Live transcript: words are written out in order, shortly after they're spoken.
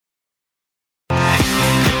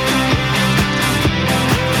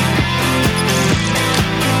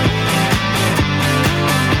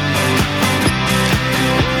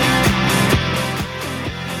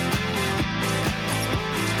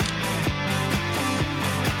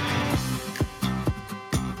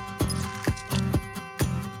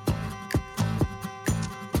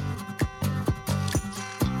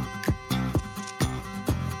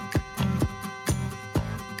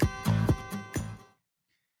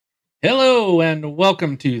Hello and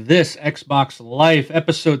welcome to this Xbox Life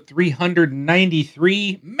episode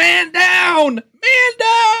 393. Man down! Man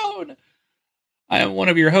down! I am one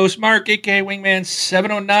of your hosts, Mark, aka Wingman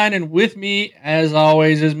 709, and with me, as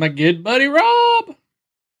always, is my good buddy Rob.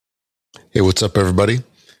 Hey, what's up, everybody?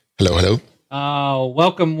 Hello, hello.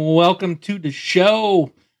 Welcome to the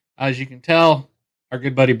show. As you can tell, our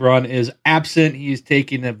good buddy Braun is absent. He's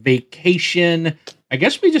taking a vacation. I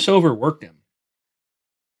guess we just overworked him.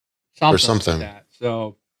 Or something. Like that.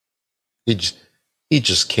 So he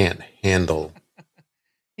just can't handle.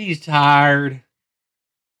 He's tired.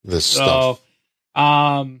 This stuff.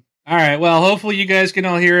 All right. Well, hopefully you guys can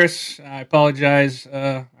all hear us. I apologize.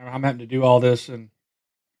 I'm having to do all this, and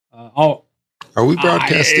are we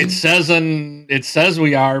broadcasting? It says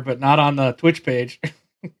we are, but not on the Twitch page.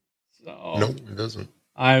 So no, it doesn't.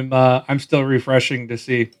 I'm still refreshing to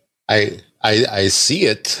see. I see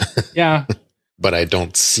it. Yeah. But I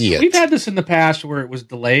don't see it. We've had this in the past where it was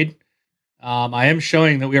delayed. I am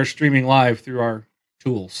showing that we are streaming live through our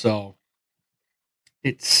tool, so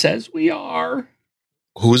it says we are.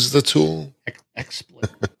 Who's the tool?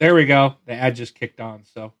 XSplit. There we go. The ad just kicked on,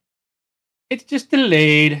 so it's just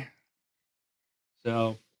delayed.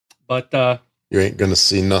 So, but you ain't gonna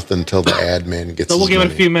see nothing until the ad man gets. So we'll give money.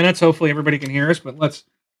 it a few minutes. Hopefully, everybody can hear us. But let's.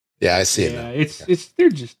 Yeah, I see it. Yeah, it's they're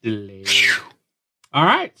just delayed. All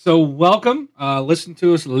right, so welcome. Listen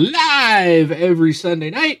to us live every Sunday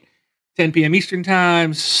night, 10 p.m. Eastern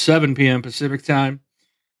Time, 7 p.m. Pacific Time.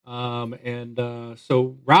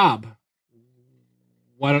 So, Rob,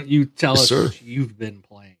 why don't you tell us what you've been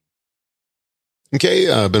playing? Okay,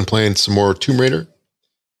 I've been playing some more Tomb Raider,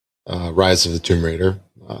 Rise of the Tomb Raider.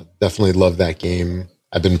 Definitely love that game.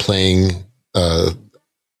 I've been playing, I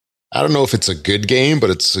don't know if it's a good game, but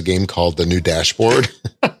it's a game called The New Dashboard.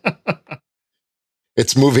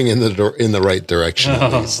 It's moving in the right direction,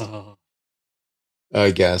 at least.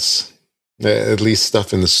 I guess. At least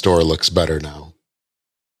stuff in the store looks better now.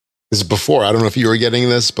 Because before, I don't know if you were getting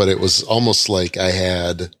this, but it was almost like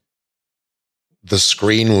the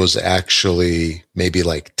screen was actually maybe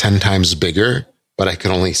like 10 times bigger, but I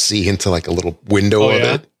could only see into like a little window of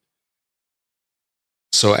it.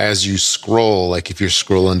 So as you scroll, like if you're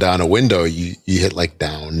scrolling down a window, you hit like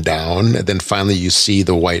down, and then finally you see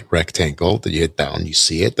the white rectangle that you hit down, you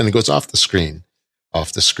see it, then it goes off the screen,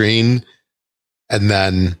 and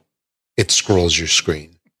then it scrolls your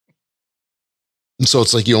screen. And so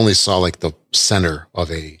it's like you only saw like the center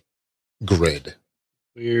of a grid.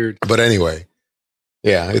 Weird. But anyway,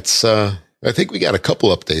 yeah, it's, I think we got a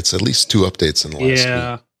couple updates, at least 2 updates in the last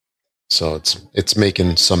week. So it's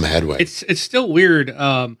making some headway. It's still weird.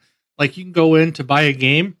 Like you can go in to buy a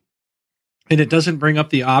game, and it doesn't bring up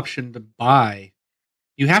the option to buy.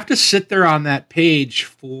 You have to sit there on that page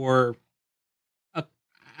for,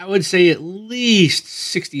 I would say, at least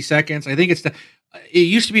 60 seconds. I think it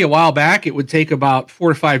used to be a while back. It would take about 4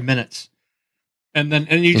 to 5 minutes, and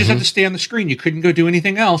you just have to stay on the screen. You couldn't go do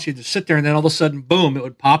anything else. You just sit there, and then all of a sudden, boom! It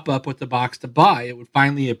would pop up with the box to buy. It would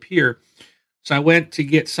finally appear. So I went to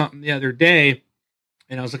get something the other day,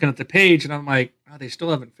 and I was looking at the page, and I'm like, oh, they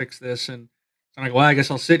still haven't fixed this. And so I'm like, well, I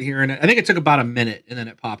guess I'll sit here. And I think it took about a minute, and then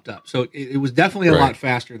it popped up. So it was definitely a lot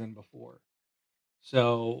faster than before.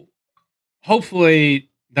 So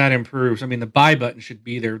hopefully that improves. I mean, the buy button should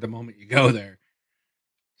be there the moment you go there.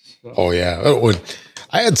 So. Oh, yeah.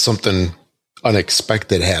 I had something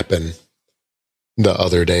unexpected happen the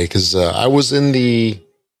other day because I was in the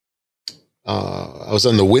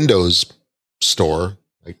Windows store,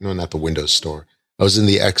 like no, not the Windows store. I was in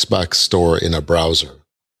the Xbox store in a browser,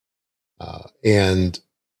 and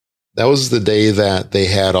that was the day that they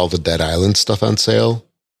had all the Dead Island stuff on sale.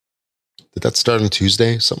 Did that start on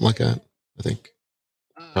Tuesday, something like that? I think.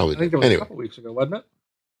 Probably. I think it was a couple weeks ago, wasn't it?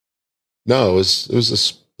 No, it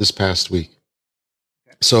was this past week.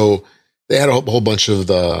 Okay. So they had a whole bunch of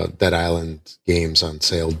the Dead Island games on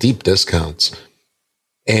sale, deep discounts,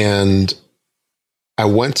 and I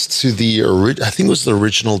went to I think it was the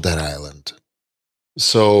original Dead Island.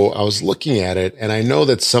 So I was looking at it, and I know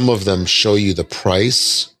that some of them show you the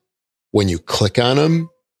price when you click on them.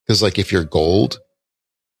 Because like if you're gold,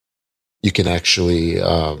 you can actually,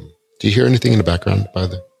 do you hear anything in the background by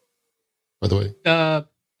the way? I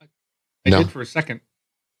did for a second.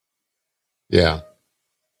 Yeah.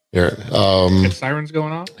 Here. Sirens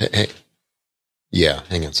going off? Hey. Yeah,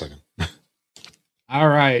 hang on a second. All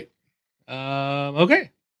right.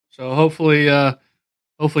 Okay. So hopefully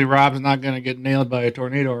Rob's not going to get nailed by a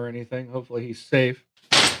tornado or anything. Hopefully he's safe.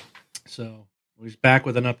 So he's back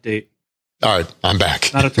with an update. All right, I'm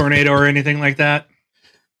back. Not a tornado or anything like that?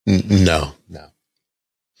 No.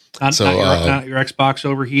 So not your Xbox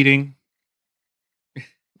overheating.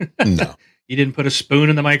 no, You didn't put a spoon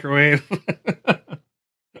in the microwave.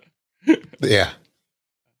 yeah.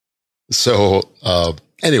 So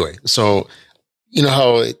anyway, so you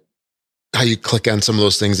know how you click on some of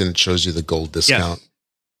those things and it shows you the gold discount.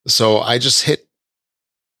 Yes. So I just hit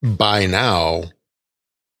buy now,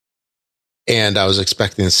 and I was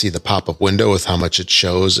expecting to see the pop-up window with how much it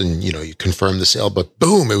shows, and you know, you confirm the sale, but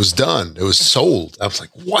boom, it was done. It was sold. I was like,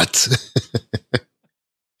 what?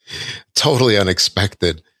 Totally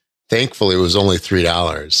unexpected. Thankfully, it was only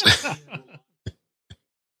 $3.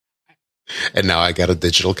 And now I got a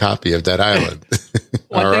digital copy of Dead Island.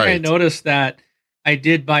 One thing I noticed that I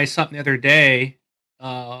did buy something the other day,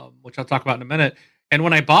 which I'll talk about in a minute. And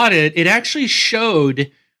when I bought it, it actually showed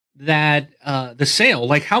that the sale,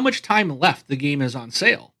 like how much time left the game is on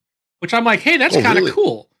sale, which I'm like, hey, that's kind of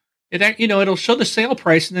cool. It'll show the sale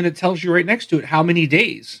price, and then it tells you right next to it how many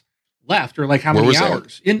days left, or like how many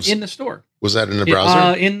hours in the store. Was that in the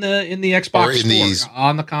browser? In the Xbox store,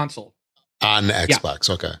 on the console. On the Xbox,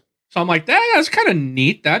 yeah. Okay. So I'm like, that's kind of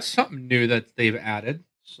neat. That's something new that they've added.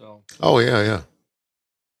 So. Oh yeah.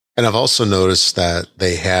 And I've also noticed that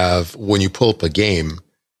they have, when you pull up a game,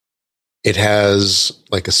 it has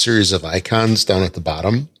like a series of icons down at the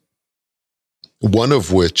bottom. One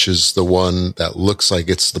of which is the one that looks like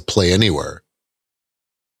it's the Play Anywhere.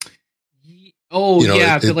 Oh,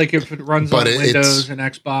 I feel like if it runs on Windows and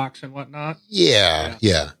Xbox and whatnot. Yeah.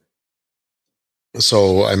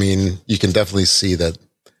 So, I mean, you can definitely see that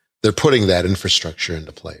they're putting that infrastructure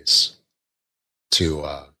into place to,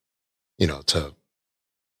 to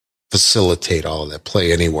facilitate all of that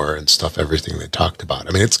Play Anywhere and stuff, everything they talked about.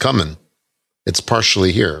 I mean, it's coming. It's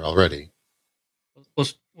partially here already.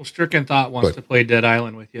 Well, Stricken Thought wants to play Dead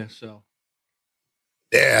Island with you, so.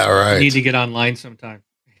 Yeah, all right. You need to get online sometime.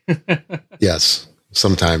 Yes,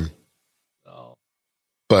 sometime.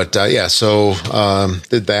 But so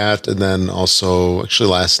did that, and then also actually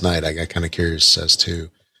last night I got kind of curious as to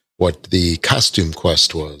what the costume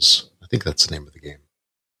quest was. I think that's the name of the game,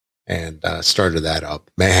 and started that up.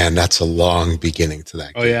 Man, that's a long beginning to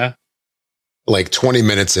that game. Oh yeah, like 20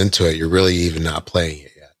 minutes into it, you're really even not playing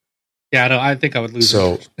it yet. Yeah, I think I would lose.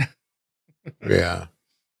 So yeah,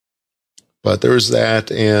 but there was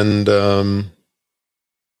that, and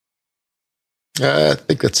I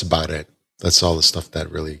think that's about it. That's all the stuff that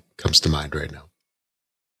really comes to mind right now.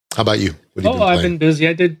 How about you? What have you been playing? I've been busy.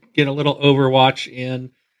 I did get a little Overwatch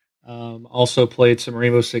in. Also played some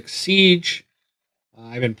Rainbow Six Siege.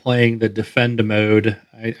 I've been playing the Defend mode.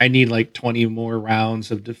 I need like 20 more rounds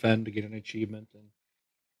of Defend to get an achievement. And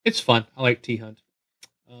it's fun. I like T-Hunt.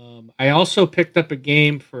 I also picked up a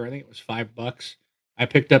game for, I think it was $5. I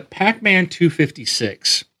picked up Pac-Man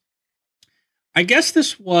 256. I guess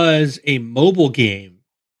this was a mobile game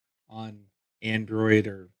on Android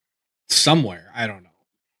or somewhere. I don't know.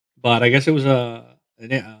 But I guess it was a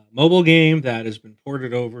mobile game that has been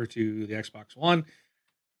ported over to the Xbox One.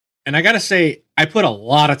 And I got to say, I put a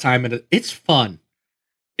lot of time into it. It's fun.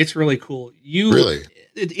 It's really cool. Really?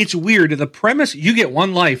 It's weird. The premise, you get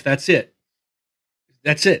one life. That's it.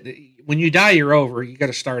 That's it. When you die, you're over. You got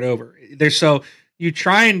to start over. So you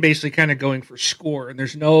try and basically kind of going for score. And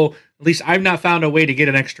there's no, at least I've not found a way to get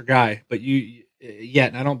an extra guy, but yet,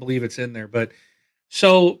 and I don't believe it's in there. But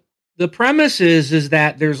so the premise is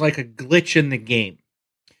that there's like a glitch in the game.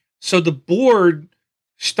 So the board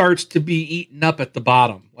starts to be eaten up at the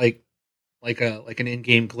bottom, like an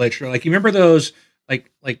in-game glitch. Or like, you remember those like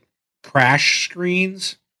crash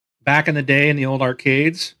screens back in the day in the old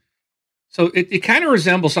arcades? So it kind of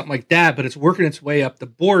resembles something like that, but it's working its way up the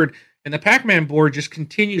board, and the Pac-Man board just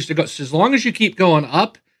continues to go. So as long as you keep going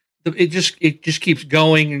up, it just keeps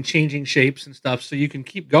going and changing shapes and stuff, so you can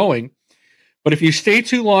keep going. But if you stay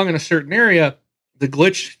too long in a certain area, the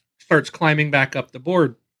glitch starts climbing back up the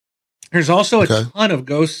board. There's also a ton of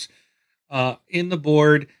ghosts in the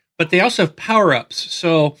board, but they also have power-ups.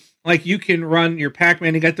 So like you can run your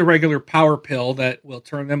Pac-Man, you got the regular power pill that will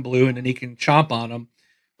turn them blue, and then you can chomp on them.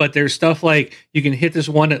 But there's stuff like you can hit this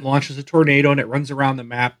one that launches a tornado and it runs around the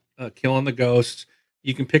map, killing the ghosts.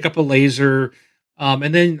 You can pick up a laser. And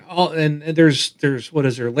then there's what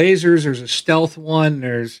is there? Lasers. There's a stealth one.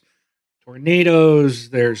 There's tornadoes.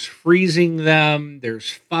 There's freezing them. There's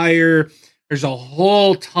fire. There's a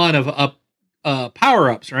whole ton of power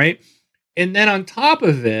ups, right? And then on top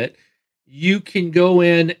of it, you can go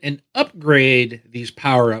in and upgrade these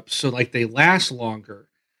power ups so like they last longer.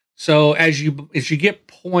 So as you get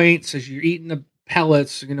points, as you're eating the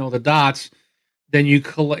pellets, the dots, then you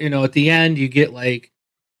at the end you get like,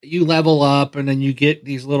 you level up, and then you get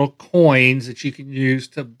these little coins that you can use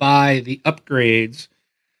to buy the upgrades.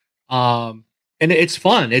 And it's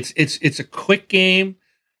fun. It's a quick game.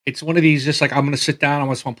 It's one of these just like I'm going to sit down.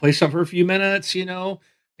 I just want to play something for a few minutes, and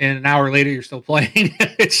an hour later you're still playing.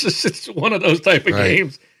 It's one of those type of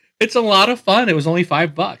games. It's a lot of fun. It was only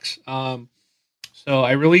 $5. So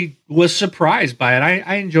I really was surprised by it.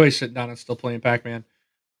 I enjoy sitting down and still playing Pac-Man.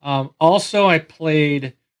 Also, I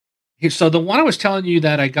played. So the one I was telling you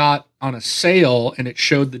that I got on a sale and it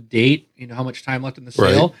showed the date, how much time left in the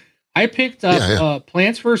sale. Right. I picked up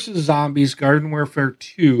Plants vs. Zombies Garden Warfare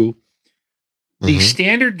 2. The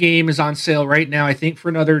standard game is on sale right now, I think, for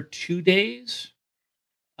another 2 days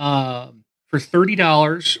for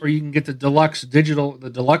 $30, or you can get the deluxe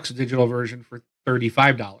digital version for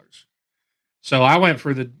 $35. So I went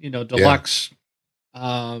for the deluxe.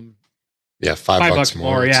 $5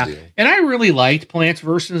 more. Yeah, and I really liked Plants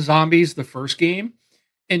vs. Zombies, the first game,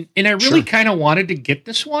 and I really kind of wanted to get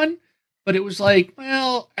this one, but it was like,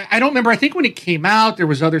 well, I don't remember. I think when it came out, there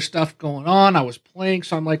was other stuff going on. I was playing,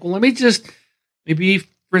 so I'm like, well, let me just maybe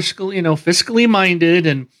fiscally minded,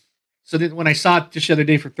 and so that when I saw it just the other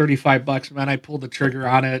day for $35, man, I pulled the trigger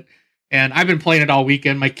on it, and I've been playing it all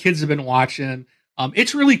weekend. My kids have been watching.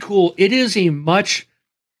 It's really cool. It is a much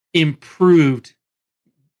improved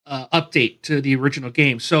update to the original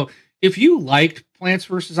game. So if you liked Plants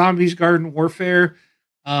vs. Zombies Garden Warfare,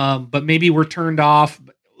 but maybe were turned off,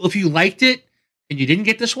 if you liked it and you didn't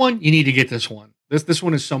get this one, you need to get this one. This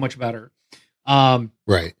one is so much better.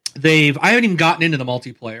 Right. I haven't even gotten into the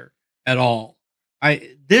multiplayer at all.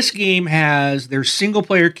 This game has their single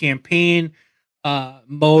player campaign mode.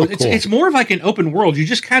 Oh, cool. It's more of like an open world. You're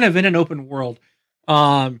just kind of in an open world.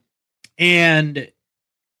 And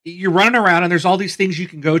you're running around and there's all these things you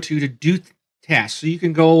can go to do tasks. So you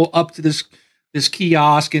can go up to this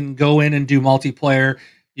kiosk and go in and do multiplayer.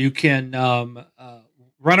 You can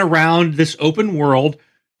run around this open world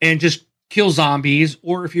and just kill zombies,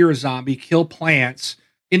 or if you're a zombie, kill plants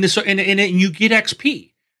in this, and you get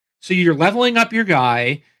XP. So you're leveling up your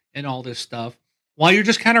guy and all this stuff while you're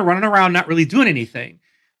just kind of running around, not really doing anything.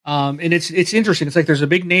 And it's interesting. It's like there's a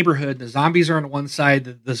big neighborhood. The zombies are on one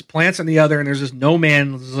side, there's plants on the other, and there's this no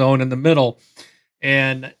man's zone in the middle.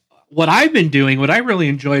 And what I've been doing, what I really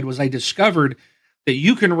enjoyed, was I discovered that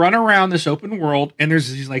you can run around this open world, and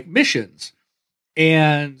there's these like missions.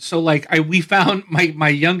 And so we found my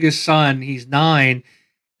youngest son, he's 9.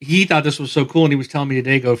 He thought this was so cool, and he was telling me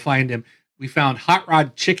today, go find him. We found Hot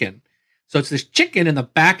Rod Chicken. So it's this chicken in the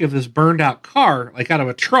back of this burned out car, like out of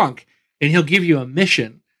a trunk, and he'll give you a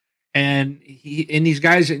mission. And these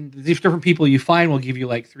guys and these different people you find will give you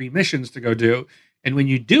like 3 missions to go do. And when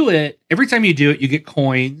you do it, every time you do it, you get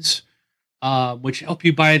coins, which help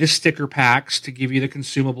you buy the sticker packs to give you the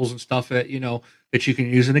consumables and stuff that you can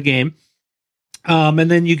use in the game. And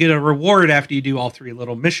then you get a reward after you do all 3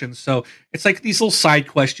 little missions. So it's like these little side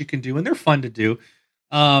quests you can do, and they're fun to do.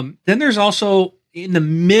 Then there's also in the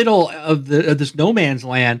middle of this no man's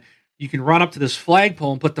land, you can run up to this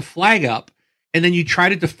flagpole and put the flag up, and then you try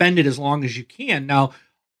to defend it as long as you can. Now,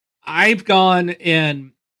 I've gone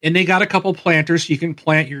and they got a couple planters, so you can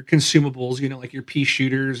plant your consumables, like your pea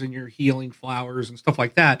shooters and your healing flowers and stuff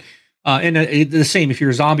like that. And the same, if you're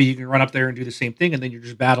a zombie, you can run up there and do the same thing, and then you're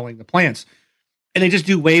just battling the plants. And they just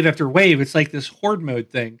do wave after wave. It's like this horde mode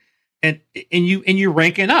thing, and you're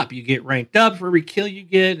ranking up. You get ranked up for every kill you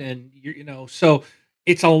get, and so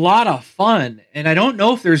it's a lot of fun. And I don't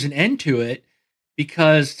know if there's an end to it,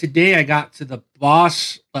 because today I got to the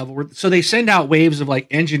boss level. So they send out waves of like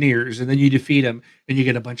engineers, and then you defeat them, and you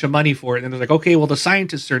get a bunch of money for it. And then they're like, okay, well the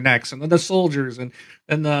scientists are next, and then the soldiers, and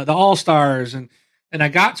the all stars, and I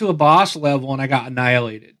got to a boss level and I got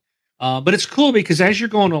annihilated. But it's cool because as you're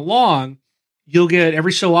going along, you'll get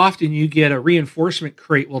every so often you get a reinforcement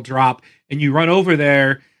crate will drop, and you run over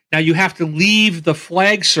there. Now you have to leave the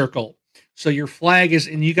flag circle. So your flag is,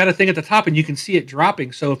 and you got a thing at the top, and you can see it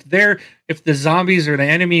dropping. So if the zombies or the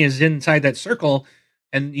enemy is inside that circle,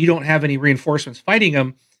 and you don't have any reinforcements fighting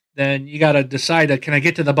them, then you got to decide that, can I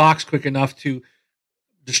get to the box quick enough to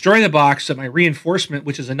destroy the box so my reinforcement,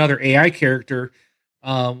 which is another AI character,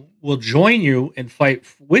 will join you and fight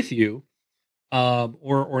with you,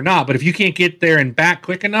 or not. But if you can't get there and back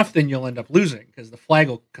quick enough, then you'll end up losing because the flag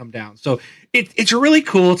will come down. So it's really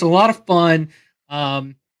cool. It's a lot of fun.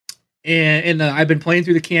 And I've been playing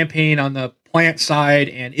through the campaign on the plant side,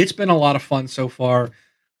 and it's been a lot of fun so far.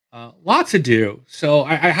 Lots to do. So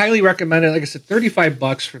I highly recommend it. Like I said,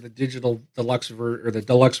 $35 for the digital deluxe or the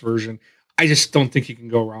deluxe version. I just don't think you can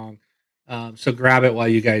go wrong. So grab it while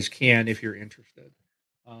you guys can if you're interested.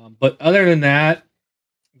 But other than that,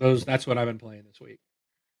 that's what I've been playing this week.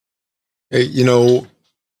 Hey, you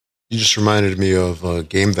just reminded me of a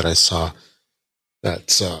game that I saw.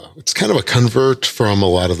 That's it's kind of a convert from a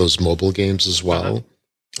lot of those mobile games as well.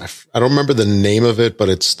 I don't remember the name of it, but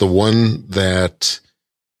it's the one that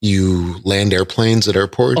you land airplanes at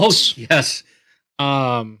airports. Oh yes,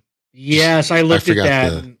 yes, I looked at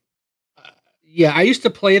that. And, yeah, I used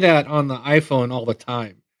to play that on the iPhone all the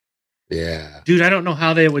time. Yeah, dude, I don't know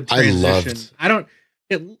how they would transition. I don't.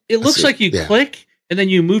 It looks like you click and then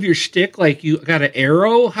you move your stick like you got an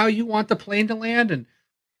arrow how you want the plane to land, and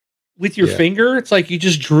with your finger, it's like you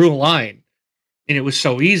just drew a line, and it was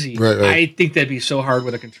so easy. Right. I think that'd be so hard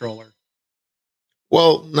with a controller.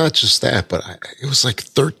 Well, not just that, but it was like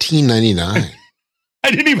 $13.99. I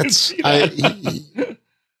didn't even see that.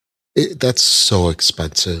 That's so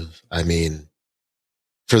expensive. I mean,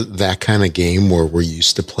 for that kind of game where we're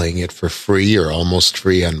used to playing it for free or almost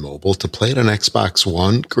free on mobile, to play it on Xbox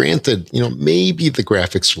One, granted, maybe the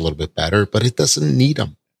graphics are a little bit better, but it doesn't need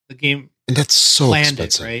them. The game, and that's so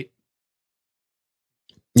expensive, right?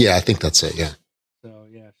 Yeah, I think that's it. Yeah. So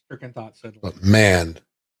yeah, Stricken thought so. But man,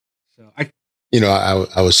 so I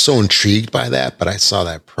was so intrigued by that, but I saw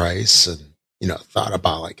that price and thought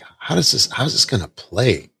about like, how's this going to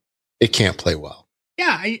play? It can't play well.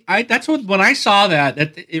 Yeah, I that's what when I saw that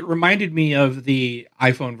it reminded me of the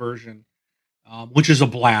iPhone version, which is a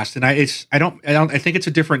blast. And I think it's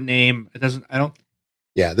a different name. It doesn't. I don't.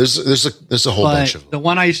 Yeah, there's a whole bunch of them. The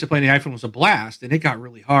one I used to play on the iPhone was a blast, and it got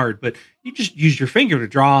really hard. But you just use your finger to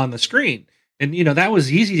draw on the screen, and that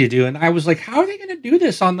was easy to do. And I was like, how are they going to do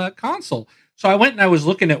this on the console? So I went and I was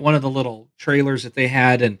looking at one of the little trailers that they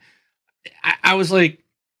had, and I was like,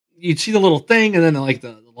 you'd see the little thing, and then like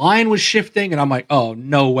the line was shifting, and I'm like, oh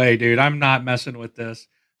no way, dude, I'm not messing with this.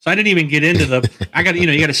 So I didn't even get into the. I got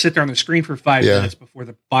you got to sit there on the screen for 5 minutes before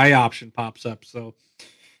the buy option pops up. So.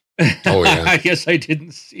 Oh yeah, I guess I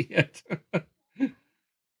didn't see it.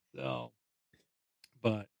 So,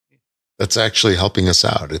 but that's actually helping us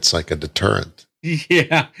out. It's like a deterrent.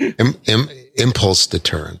 Yeah, impulse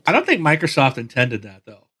deterrent. I don't think Microsoft intended that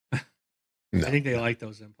though. No. I think they like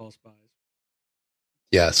those impulse buys.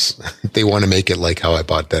 Yes, they want to make it like how I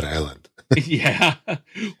bought Dead Island. Yeah,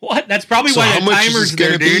 what? That's probably why the timer's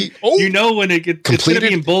there, dude. Oh, when it gets it's going to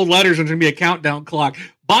be in bold letters and there's going to be a countdown clock.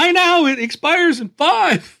 Buy now. It expires in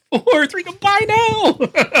 5, 4, 3. Buy now.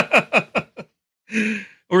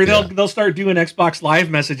 Or they'll start doing Xbox Live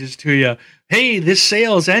messages to you. Hey, this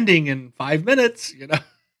sale is ending in 5 minutes.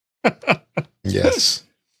 Yes.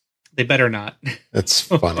 They better not. That's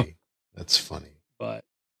funny. That's funny. But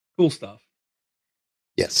cool stuff.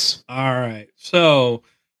 Yes. All right. So,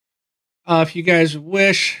 if you guys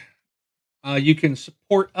wish, you can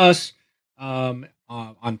support us on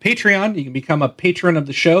Patreon. You can become a patron of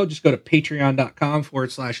the show. Just go to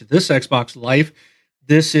patreon.com/this Xbox Life.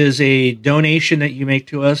 This is a donation that you make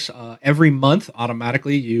to us every month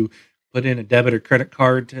automatically. You put in a debit or credit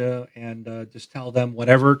card and just tell them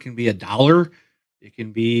whatever. It can be $1. It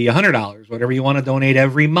can be $100, whatever you want to donate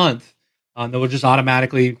every month. They'll just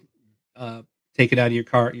automatically take it out of your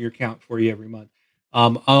account for you every month.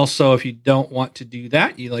 Also, if you don't want to do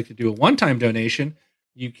that, you'd like to do a one-time donation,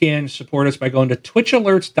 you can support us by going to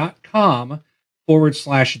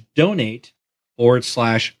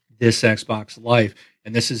twitchalerts.com/donate/this Xbox Life.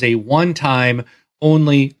 And this is a one-time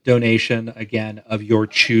only donation, again, of your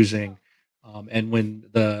choosing. And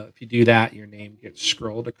if you do that, your name gets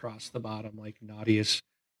scrolled across the bottom like Naughtius.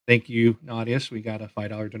 Thank you, Naughtius. We got a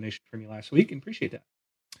 $5 donation from you last week and appreciate that.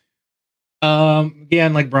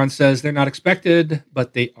 Again, like Bron says, they're not expected,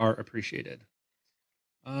 but they are appreciated.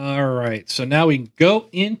 All right, so now we can go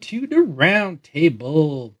into the round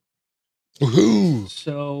table. Woohoo!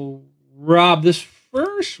 So, Rob, this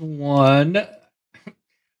first one,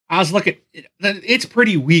 I was looking. It's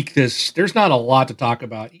pretty weak. There's not a lot to talk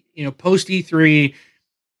about. Post E3,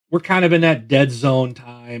 we're kind of in that dead zone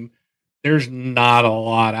time. There's not a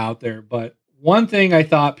lot out there, but one thing I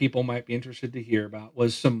thought people might be interested to hear about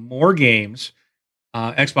was some more games.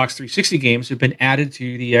 Xbox 360 games have been added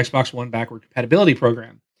to the Xbox One backward compatibility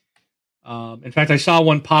program. In fact, I saw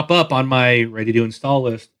one pop up on my ready to install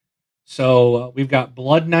list. So we've got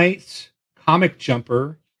Blood Knights, Comic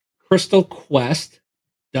Jumper, Crystal Quest,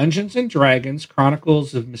 Dungeons and Dragons,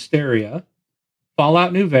 Chronicles of Mysteria,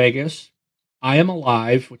 Fallout New Vegas, I Am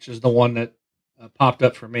Alive, which is the one that popped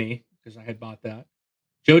up for me because I had bought that,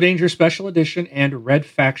 Joe Danger Special Edition, and Red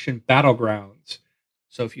Faction Battlegrounds.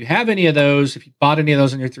 So if you have any of those, if you bought any of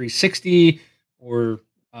those on your 360, or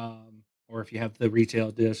if you have the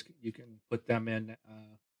retail disc, you can put them in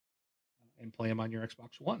and play them on your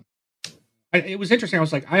Xbox One. It was interesting. I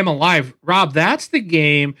was like, I Am Alive. Rob, that's the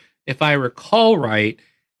game, if I recall right,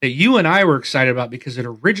 that you and I were excited about because it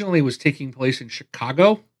originally was taking place in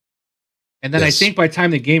Chicago. And then I think by the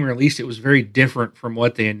time the game released, it was very different from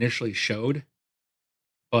what they initially showed.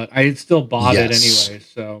 But I had still bought it anyway.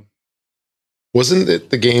 So wasn't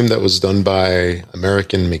it the game that was done by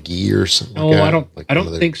American McGee or something? No, I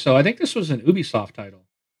don't think so. I think this was an Ubisoft title.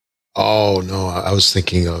 Oh no, I was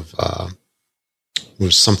thinking of it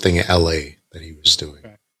was something in LA that he was doing.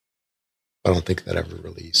 Okay. I don't think that ever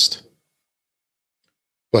released.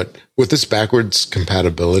 But with this backwards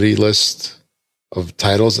compatibility list of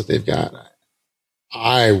titles that they've got,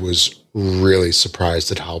 I was really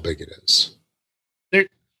surprised at how big it is.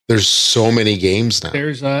 There's so many games now.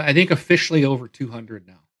 There's, I think, officially over 200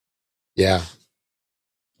 now. Yeah.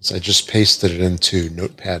 So I just pasted it into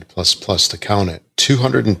Notepad++ to count it.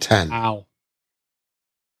 210. Wow.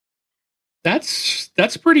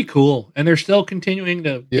 That's pretty cool. And they're still continuing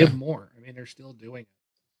to give more. I mean, they're still doing it.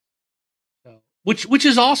 So, which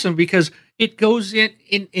is awesome because it goes in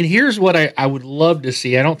and here's what I would love to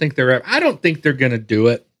see. I don't think they're going to do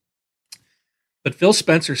it. But Phil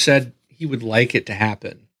Spencer said he would like it to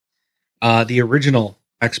happen. The original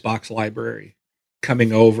Xbox library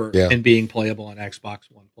coming over and being playable on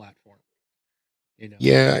Xbox One platform.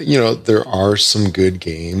 Yeah, there are some good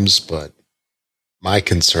games, but my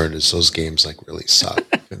concern is those games like really suck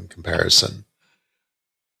in comparison.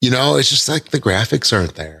 It's just like the graphics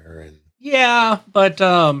aren't there. And yeah, but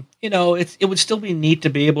it would still be neat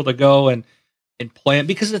to be able to go and play them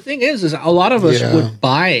because the thing is a lot of us would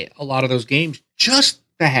buy a lot of those games just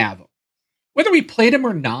to have them, whether we played them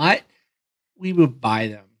or not. We would buy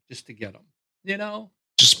them just to get them,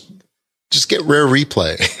 Just get Rare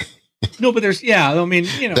Replay. No, but there's,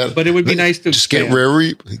 but it would be nice to just get Rare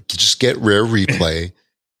Replay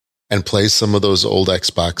and play some of those old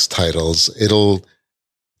Xbox titles. It'll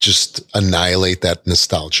just annihilate that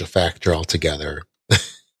nostalgia factor altogether.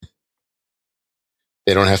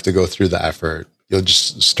 They don't have to go through the effort. You'll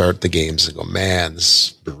just start the games and go, man, this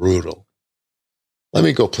is brutal. Let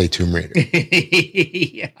me go play Tomb Raider.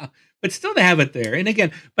 Yeah. But still to have it there. And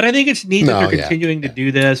again, but I think it's neat that they're continuing to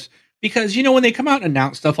do this because, when they come out and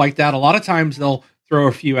announce stuff like that, a lot of times they'll throw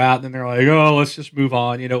a few out and then they're like, oh, let's just move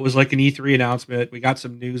on. It was like an E3 announcement. We got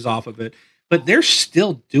some news off of it, but they're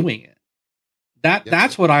still doing it.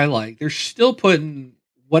 That's what I like. They're still putting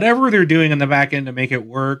whatever they're doing on the back end to make it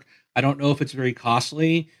work. I don't know if it's very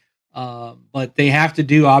costly, but they have to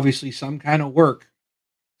do obviously some kind of work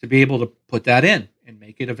to be able to put that in and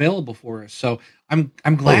make it available for us. So I'm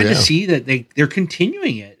glad to see that they're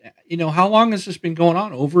continuing it. How long has this been going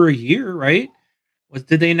on? Over a year, right?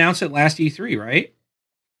 Did they announce it last E3, right?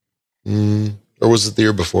 Or was it the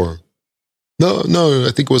year before? No,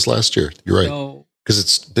 I think it was last year. You're right.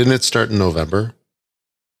 Because didn't it start in November?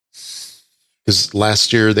 Because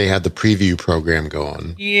last year they had the preview program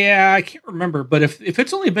going. Yeah, I can't remember. But if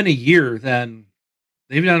it's only been a year, then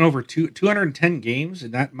they've done over 210 games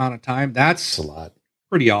in that amount of time. That's a lot.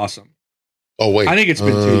 Pretty awesome. Oh, wait. I think it's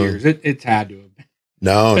been 2 years. It's had to have been.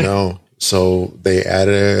 No. So they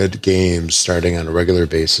added games starting on a regular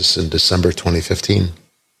basis in December 2015.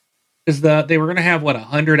 Because they were going to have,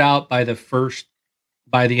 100 out by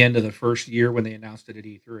the end of the first year when they announced it at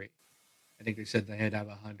E3. I think they said they had to have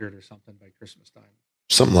 100 or something by Christmas time.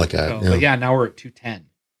 Something like that. So, but now we're at 210.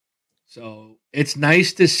 So it's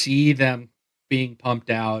nice to see them being pumped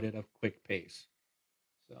out at a quick pace.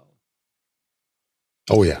 So.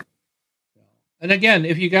 Oh yeah. And again,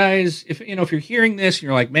 if you're hearing this and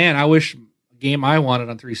you're like, man, I wish a game I wanted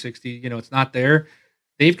on 360, it's not there.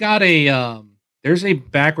 They've got there's a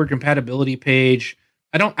backward compatibility page.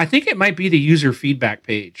 I think it might be the user feedback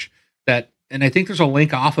page and I think there's a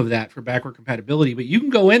link off of that for backward compatibility, but you can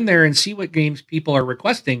go in there and see what games people are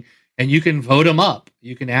requesting and you can vote them up.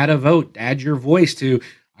 You can add a vote, add your voice to,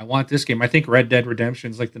 I want this game. I think Red Dead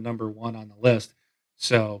Redemption is like the number one on the list.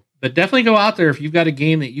 So, but definitely go out there if you've got a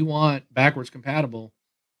game that you want backwards compatible,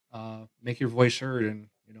 make your voice heard,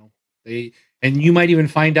 and you might even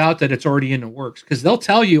find out that it's already in the works because they'll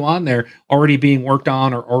tell you on there already being worked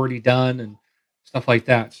on or already done and stuff like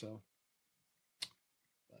that. So,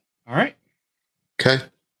 all right. Okay.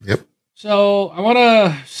 Yep. So I want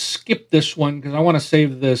to skip this one because I want to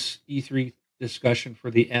save this E3 discussion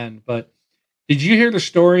for the end. But did you hear the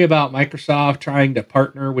story about Microsoft trying to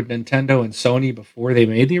partner with Nintendo and Sony before they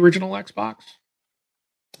made the original Xbox?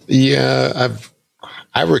 Yeah,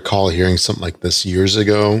 I recall hearing something like this years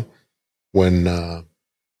ago when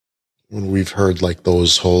we've heard like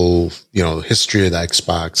those whole, history of the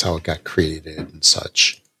Xbox, how it got created and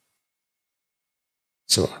such.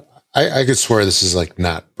 So I could swear this is like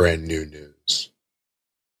not brand new news.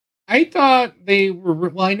 I thought they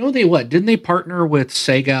were, I know didn't they partner with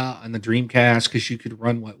Sega on the Dreamcast because you could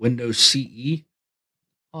run Windows CE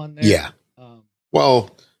on there? Yeah.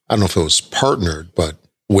 Well, I don't know if it was partnered, but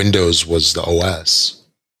Windows was the OS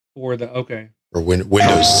For the okay. or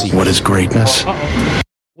Windows C. What is greatness? Uh-oh.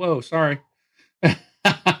 Whoa, sorry.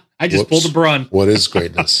 I just pulled the Whoops. brun. What is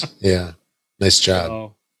greatness? Yeah. Nice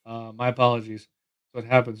job. So, my apologies. That's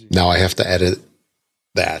what happens. Now I have to edit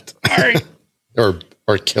that. Sorry. or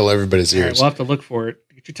kill everybody's All right, ears. we'll have to look for it.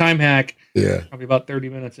 Get your time hack. Yeah. Probably about 30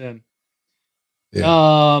 minutes in.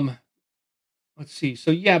 Yeah. Let's see.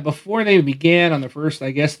 So yeah, before they began on the first,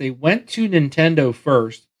 I guess they went to Nintendo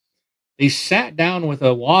first. They sat down with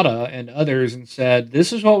Iwata and others and said,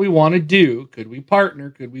 "This is what we want to do. Could we partner?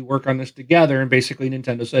 Could we work on this together?" And basically,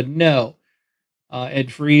 Nintendo said no.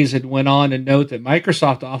 Ed Fries had went on to note that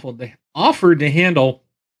Microsoft offered to handle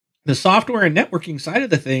the software and networking side of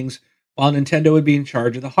the things, while Nintendo would be in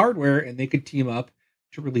charge of the hardware, and they could team up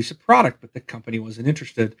to release a product, but the company wasn't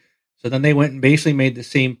interested. So then they went and basically made the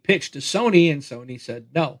same pitch to Sony, and Sony said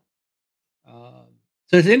no.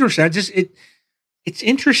 So it's interesting. It's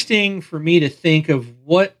interesting for me to think of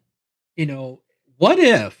what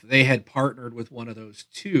if they had partnered with one of those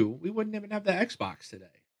two, we wouldn't even have the Xbox today.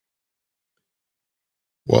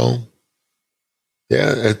 Well,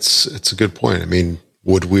 yeah, it's a good point. I mean,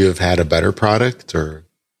 would we have had a better product or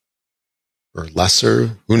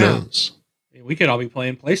lesser? Who knows? I mean, we could all be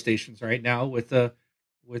playing PlayStations right now with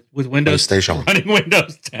Windows PlayStation running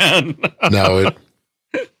Windows 10. No,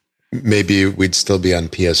 maybe we'd still be on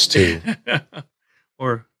PS2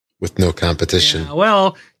 or with no competition. Yeah,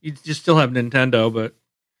 well, you just still have Nintendo, but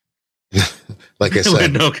like I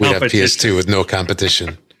said, no we'd have PS2 with no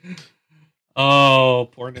competition. Oh,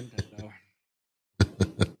 poor Nintendo.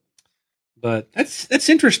 But that's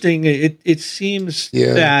interesting. It seems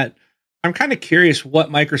that I'm kind of curious what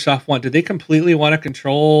Microsoft want. Did they completely want to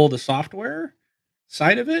control the software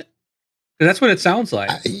side of it? Because that's what it sounds like.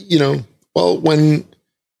 Well, when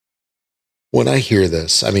I hear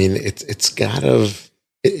this, I mean,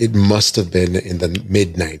 it must have been in the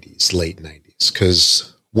mid 90s, late 90s.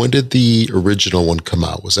 Because when did the original one come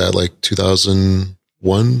out? Was that like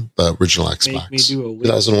 2001? The original Xbox?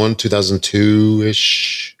 2001, 2002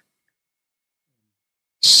 ish.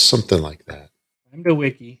 Something like that. Time to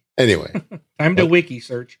wiki. Anyway. Time to wiki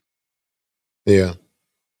search. Yeah.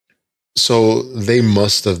 So they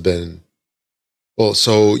must have been. Well,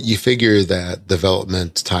 so you figure that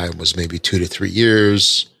development time was maybe 2 to 3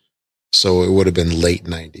 years. So it would have been late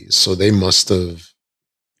 90s. So they must have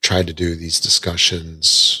tried to do these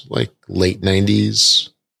discussions like late 90s.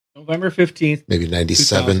 November 15th. Maybe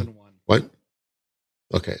 97. What?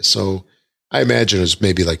 Okay. So I imagine it was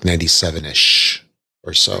maybe like 97-ish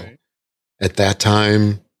or so. Right. At that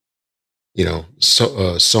time,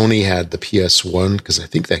 Sony had the PS1 because I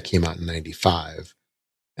think that came out in 95.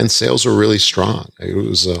 And sales were really strong. It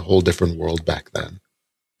was a whole different world back then.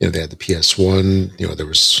 They had the PS1. There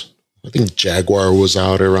was, I think Jaguar was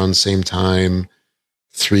out around the same time.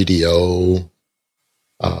 3DO,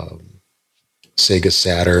 Sega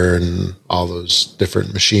Saturn, all those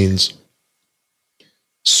different machines.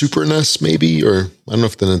 Super NES maybe, or I don't know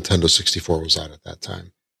if the Nintendo 64 was out at that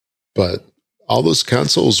time. But all those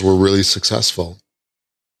consoles were really successful.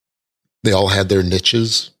 They all had their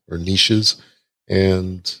niches.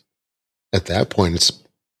 And at that point,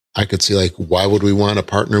 I could see like, why would we want to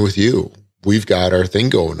partner with you? We've got our thing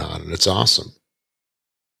going on and it's awesome.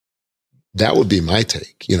 That would be my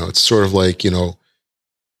take. It's sort of like, the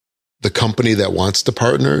company that wants to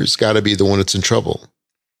partner has got to be the one that's in trouble.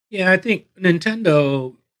 Yeah, I think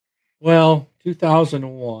Nintendo,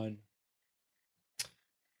 2001.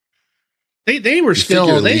 They were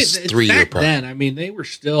still back then. I mean, they were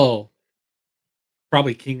still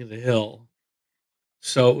probably king of the hill.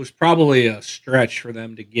 So it was probably a stretch for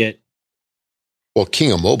them to get. Well,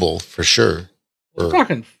 king of mobile for sure. We're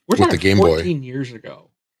talking the Game 14 Boy. Years ago.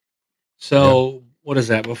 So What is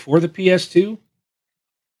that? Before the PS2?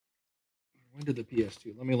 When did the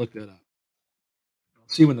PS2? Let me look that up.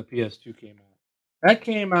 Let's see when the PS2 came out. That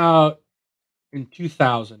came out in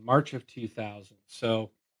 2000, March of 2000.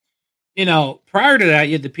 So, prior to that,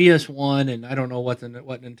 you had the PS1, and I don't know what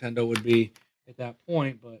Nintendo would be at that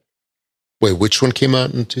point, but. Wait, which one came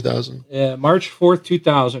out in 2000? March 4th,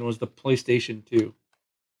 2000 was the PlayStation 2.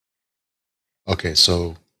 Okay,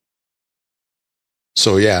 so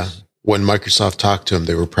yeah, when Microsoft talked to them,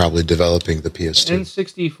 they were probably developing the PS2. The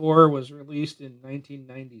N64 was released in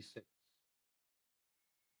 1996.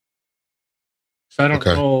 So I don't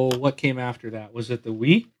know what came after that. Was it the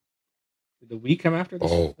Wii? Did the Wii come after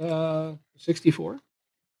the 64?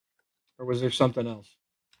 Or was there something else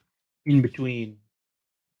in between?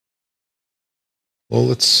 Well,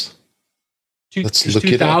 let's Let's look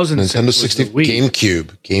it up. Nintendo 60,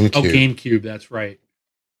 GameCube. Oh, GameCube. That's right.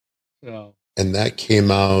 So, and that came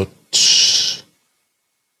out.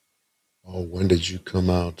 Oh, when did you come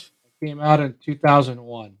out? It came out in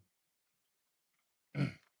 2001.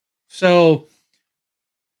 So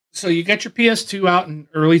you got your PS2 out in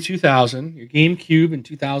early 2000, your GameCube in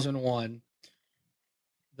 2001.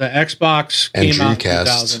 The Xbox came out in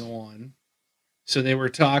 2001. So they were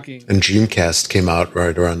talking. And Dreamcast came out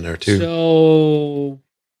right around there too. So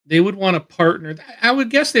they would want to partner. I would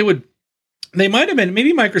guess they would. They might have been.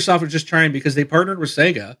 Maybe Microsoft was just trying because they partnered with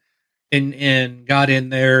Sega and got in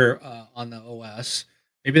there on the OS.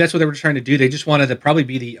 Maybe that's what they were trying to do. They just wanted to probably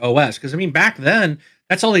be the OS. Because, I mean, back then,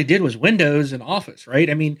 that's all they did was Windows and Office, right?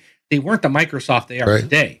 I mean, they weren't the Microsoft they are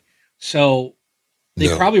today. So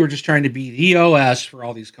they probably were just trying to be the OS for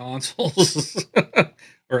all these consoles.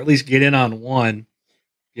 Or at least get in on one.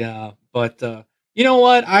 Yeah. But you know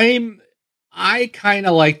what? I kind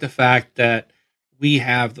of like the fact that we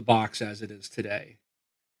have the box as it is today.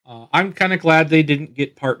 I'm kind of glad they didn't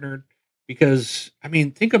get partnered. Because, I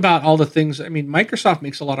mean, think about all the things. I mean, Microsoft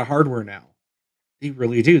makes a lot of hardware now. They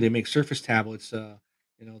really do. They make Surface tablets.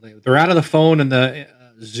 They're out of the phone and the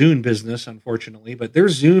Zune business, unfortunately. But their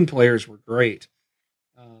Zune players were great.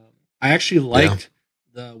 I actually liked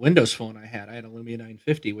the Windows phone I had. I had a Lumia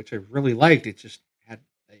 950, which I really liked. It just had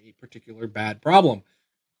a particular bad problem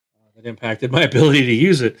that impacted my ability to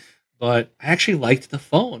use it. But I actually liked the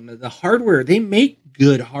phone. The hardware, they make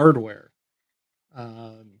good hardware.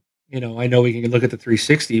 I know we can look at the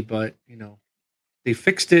 360, but, they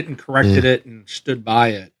fixed it and corrected it and stood by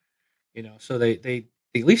it, so they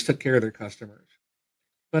at least took care of their customers.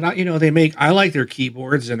 But, I like their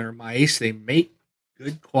keyboards and their mice. They make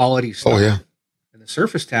good quality stuff. Oh, yeah. And the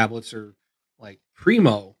Surface tablets are like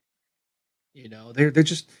primo, they're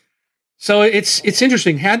just, so it's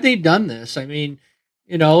interesting. Had they done this, I mean,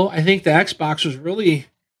 I think the Xbox was really,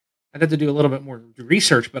 I'd have to do a little bit more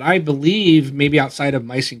research, but I believe maybe outside of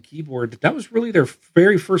mice and keyboard, that was really their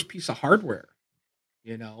very first piece of hardware,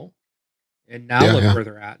 and now look where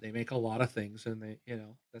they're at. They make a lot of things and they,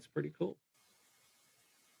 that's pretty cool.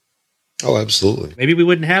 Oh, absolutely. Maybe we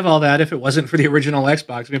wouldn't have all that if it wasn't for the original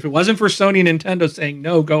Xbox. I mean, if it wasn't for Sony and Nintendo saying,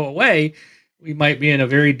 no, go away, we might be in a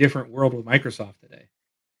very different world with Microsoft today.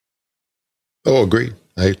 Oh, agree.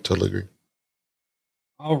 I totally agree.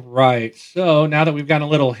 All right. So now that we've gotten a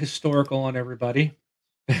little historical on everybody,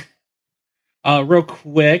 real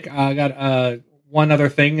quick, I got one other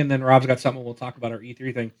thing, and then Rob's got something. We'll talk about our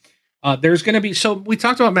E3 thing. There's going to be, so we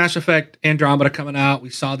talked about Mass Effect Andromeda coming out.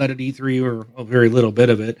 We saw that at E3, or a very little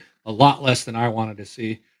bit of it, a lot less than I wanted to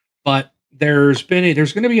see. But there's going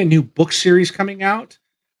to be a new book series coming out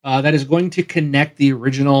that is going to connect the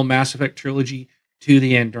original Mass Effect trilogy to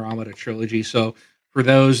the Andromeda trilogy. So for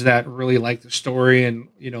those that really like the story and,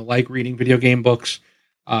 like reading video game books,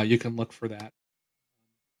 you can look for that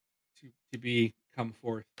to come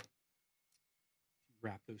forth,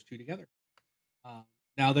 wrap those two together.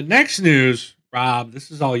 Now, the next news, Rob,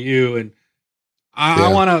 this is all you. And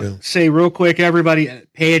I want to say real quick, everybody,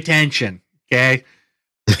 pay attention, okay?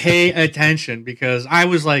 Pay attention, because I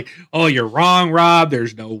was like, oh, you're wrong, Rob.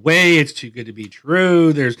 There's no way. It's too good to be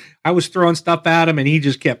true. I was throwing stuff at him, and he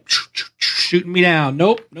just kept shooting me down.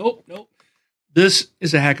 Nope. This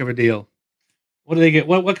is a heck of a deal. What do they get?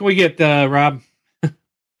 What can we get, Rob?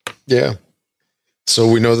 Yeah. So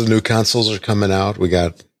we know the new consoles are coming out. We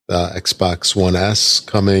got Xbox One S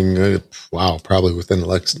coming, probably within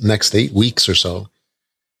the next 8 weeks or so.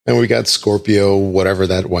 And we got Scorpio, whatever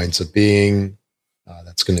that winds up being.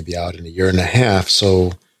 That's going to be out in a year and a half.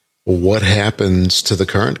 So what happens to the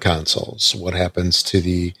current consoles? What happens to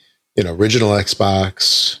the original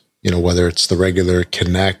Xbox? Whether it's the regular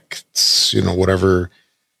Kinect, whatever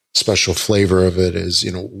special flavor of it is,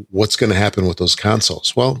 what's going to happen with those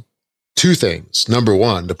consoles? Well, two things. Number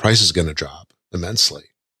one, the price is going to drop immensely.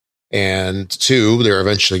 And two, they're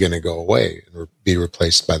eventually going to go away and be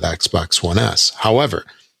replaced by the Xbox One S. However,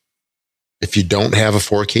 if you don't have a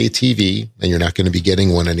 4K TV, and you're not going to be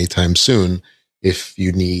getting one anytime soon, if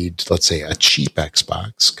you need, let's say, a cheap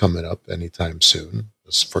Xbox coming up anytime soon,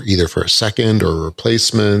 for either for a second or a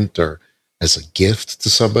replacement or as a gift to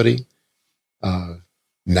somebody,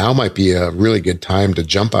 now might be a really good time to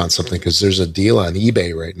jump on something, because there's a deal on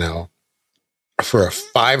eBay right now for a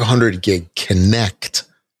 500 gig Kinect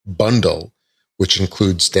bundle, which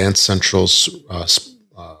includes Dance Central's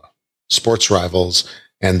Sports Rivals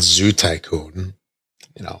and Zoo Tycoon.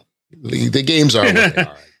 The games are what they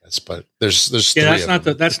are, I guess, but there's three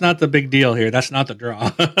that's not the big deal here. That's not the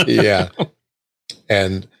draw. Yeah.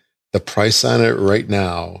 And the price on it right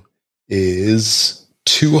now is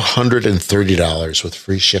 $230 with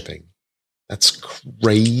free shipping. That's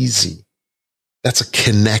crazy. That's a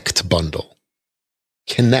Kinect bundle.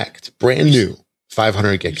 Kinect, brand new,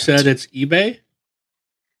 500 gigabytes. You said it's eBay?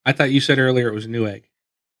 I thought you said earlier it was Newegg.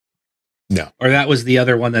 No. Or that was the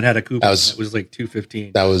other one that had a coupon. That was like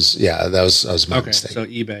 $215. That was my mistake. So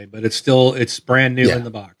eBay, but it's brand new in the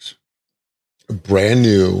box. Brand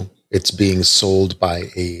new. It's being sold by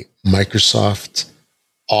a Microsoft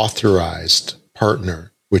authorized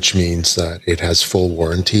partner, which means that it has full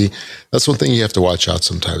warranty. That's one thing you have to watch out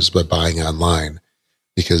sometimes by buying online,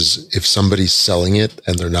 because if somebody's selling it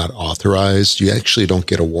and they're not authorized, you actually don't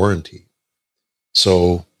get a warranty.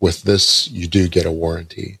 So with this, you do get a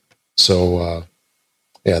warranty. So,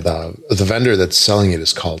 the vendor that's selling it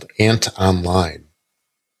is called Ant Online.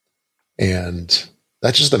 And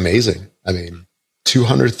that's just amazing. I mean,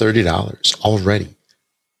 $230 already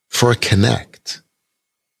for a Kinect.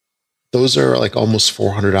 Those are like almost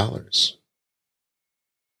 $400.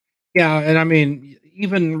 Yeah, and I mean,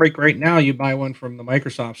 even right now, you buy one from the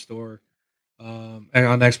Microsoft store, and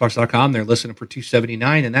on Xbox.com, they're listing for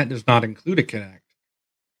 $279, and that does not include a Kinect.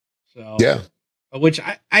 So yeah. Which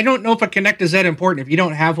I don't know if a Kinect is that important. If you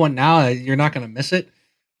don't have one now, you're not going to miss it.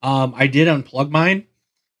 I did unplug mine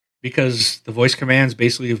because the voice commands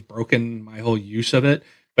basically have broken my whole use of it.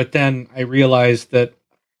 But then I realized that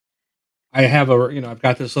I have I've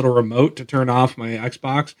got this little remote to turn off my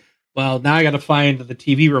Xbox. Well, now I got to find the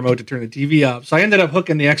TV remote to turn the TV off. So I ended up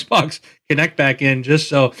hooking the Xbox Kinect back in just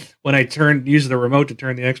so when I use the remote to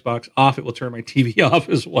turn the Xbox off, it will turn my TV off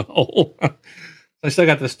as well. I still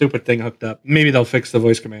got this stupid thing hooked up. Maybe they'll fix the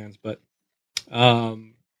voice commands, but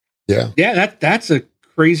that's a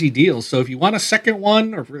crazy deal. So if you want a second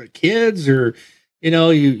one, or for the kids, or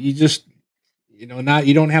you just you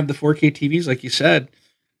don't have the 4K TVs like you said,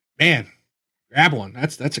 man, grab one.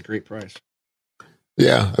 That's a great price.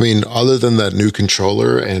 Yeah, I mean, other than that new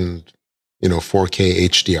controller and 4K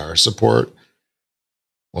HDR support,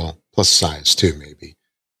 well, plus size too, maybe.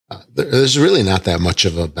 There's really not that much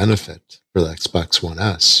of a benefit for the Xbox One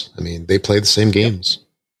S. I mean, they play the same games.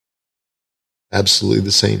 Absolutely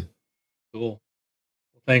the same. Cool.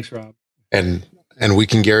 Well, thanks, Rob. And we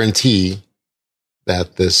can guarantee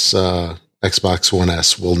that this Xbox One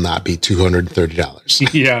S will not be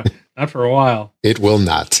 $230. Yeah, not for a while. It will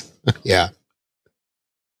not. Yeah.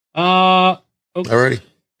 Okay. Alrighty.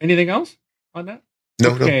 Anything else on that? No.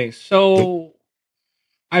 Okay, no. so Nope.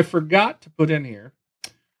 I forgot to put in here.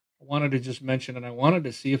 I wanted to just mention, and I wanted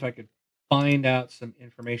to see if I could find out some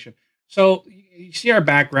information. So you see our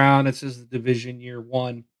background. It says the Division Year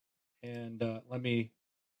 1. And let me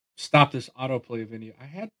stop this autoplay video. I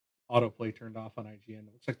had autoplay turned off on IGN.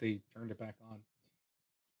 It looks like they turned it back on.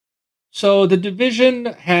 So the Division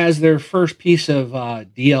has their first piece of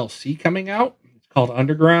DLC coming out. It's called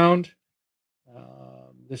Underground.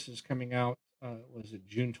 This is coming out, was it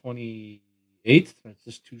June 28th? It's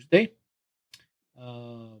this Tuesday.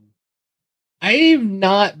 I've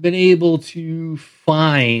not been able to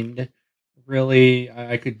find really.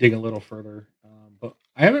 I could dig a little further, but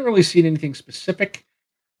I haven't really seen anything specific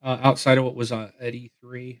outside of what was at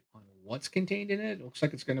E3 on what's contained in it. It looks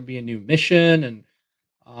like it's going to be a new mission, and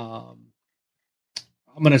I'm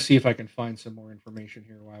going to see if I can find some more information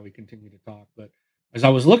here while we continue to talk. But as I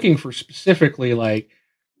was looking for specifically like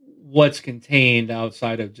what's contained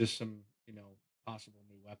outside of just some possible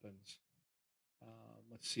new weapons,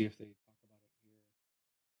 let's see if they talk about it here.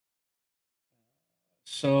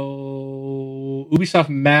 So Ubisoft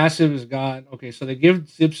Massive has got so they give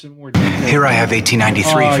Zip some more details. Here I have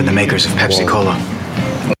 1893 for the makers of Pepsi Cola.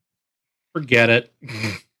 Forget it.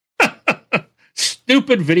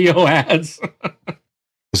 Stupid video ads.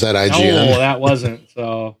 Was that IGN? No, that wasn't.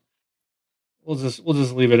 So we'll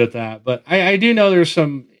just leave it at that. But I do know there's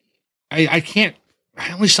some. I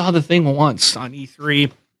only saw the thing once on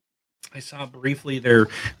E3. I saw briefly their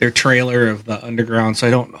trailer of the Underground, so I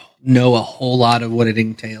don't know a whole lot of what it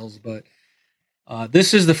entails. But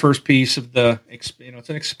this is the first piece of the. It's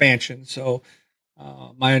an expansion. So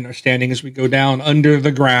my understanding is we go down under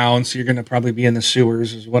the ground, so you're going to probably be in the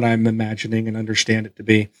sewers, is what I'm imagining and understand it to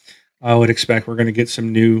be. I would expect we're going to get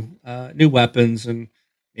some new weapons and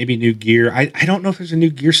maybe new gear. I don't know if there's a new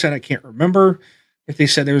gear set. I can't remember if they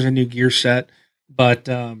said there was a new gear set, but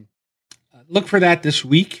look for that this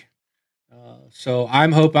week. So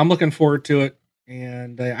I'm looking forward to it.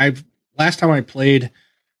 And last time I played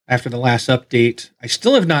after the last update, I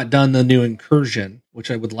still have not done the new incursion, which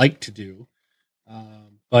I would like to do.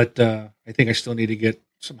 But I think I still need to get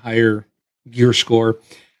some higher gear score.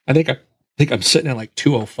 I think I'm sitting at like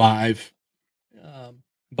 205.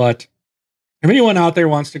 But if anyone out there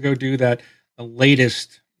wants to go do that,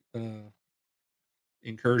 latest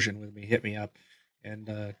incursion with me, hit me up.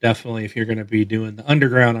 And definitely, if you're going to be doing the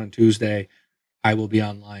underground on Tuesday, I will be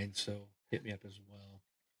online. So hit me up as well.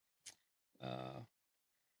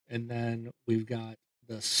 And then we've got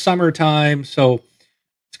the summertime. So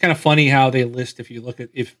it's kind of funny how they list. If you look at,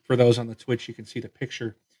 if for those on the Twitch, you can see the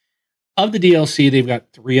picture of the DLC. They've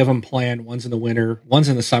got 3 of them planned. One's in the winter, one's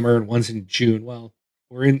in the summer, and one's in June. Well,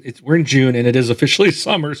 we're in June, and it is officially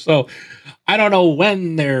summer. So I don't know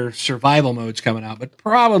when their survival mode's coming out, but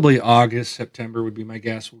probably August, September would be my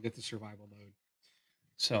guess. We'll get the survival mode.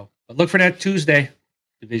 So, but look for that Tuesday,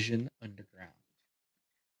 Division Underground.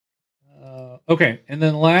 Okay, and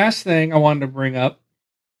then the last thing I wanted to bring up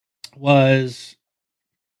was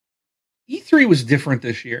E3 was different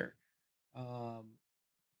this year.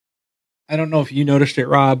 I don't know if you noticed it,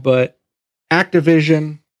 Rob, but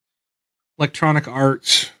Activision, Electronic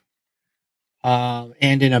Arts,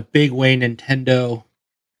 and in a big way, Nintendo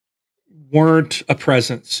weren't a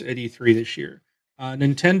presence at E3 this year.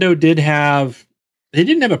 Nintendo didn't have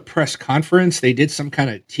a press conference. They did some kind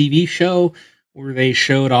of TV show where they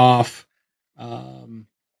showed off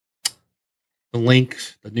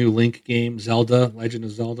the new Link game, Zelda, Legend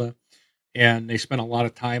of Zelda, and they spent a lot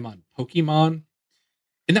of time on Pokemon.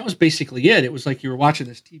 And that was basically it. It was like you were watching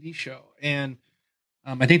this TV show. And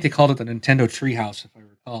I think they called it the Nintendo Treehouse, if I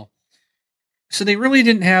recall. So they really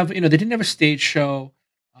didn't have, they didn't have a stage show.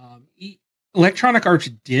 Electronic Arts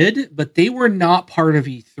did, but they were not part of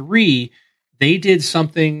E3. They did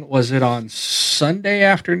something, was it on Sunday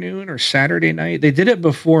afternoon or Saturday night? They did it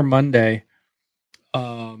before Monday.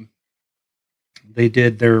 They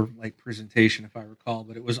did their presentation, if I recall,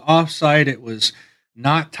 but it was offsite. It was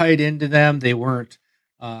not tied into them. They weren't.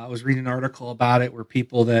 I was reading an article about it where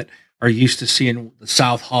people that are used to seeing the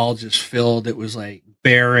South Hall just filled, it was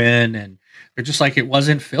barren, and they're just it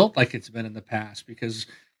wasn't filled like it's been in the past because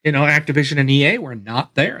Activision and EA were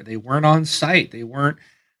not there. They weren't on site. They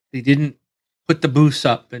didn't put the booths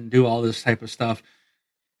up and do all this type of stuff.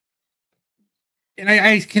 And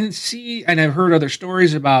I can see, and I've heard other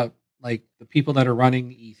stories about the people that are running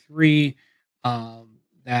E3,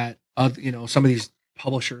 that some of these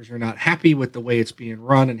publishers are not happy with the way it's being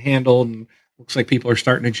run and handled, and looks like people are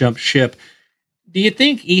starting to jump ship. Do you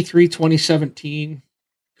think E3 2017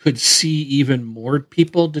 could see even more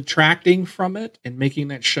people detracting from it and making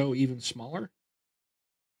that show even smaller?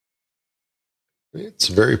 It's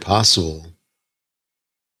very possible.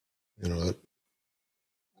 I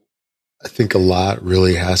think a lot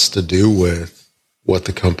really has to do with what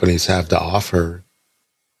the companies have to offer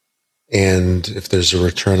and if there's a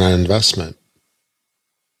return on investment.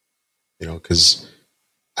 Because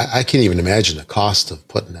I can't even imagine the cost of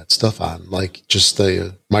putting that stuff on. Just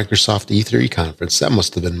the Microsoft E3 conference, that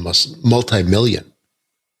must have been multi-million.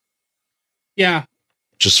 Yeah.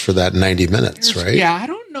 Just for that 90 minutes, right? Yeah, I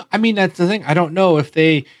don't know. I mean, that's the thing. I don't know if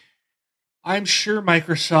I'm sure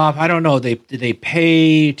Microsoft, I don't know, did they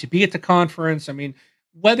pay to be at the conference? I mean,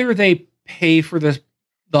 whether they pay for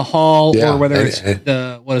the hall or whether it's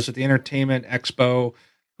the Entertainment Expo,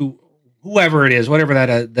 whoever it is, whatever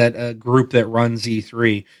that group that runs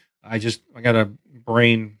E3. I got a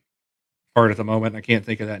brain fart at the moment. I can't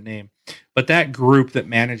think of that name, but that group that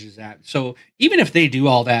manages that. So even if they do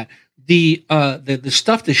all that, the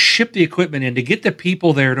stuff to ship the equipment in, to get the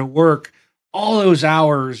people there to work all those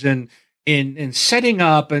hours and setting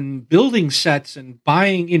up and building sets and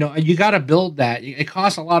buying, you got to build that. It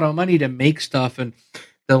costs a lot of money to make stuff, and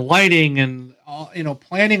the lighting and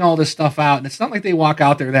planning all this stuff out. And it's not like they walk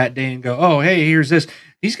out there that day and go, oh, hey, here's this.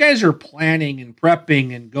 These guys are planning and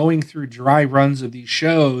prepping and going through dry runs of these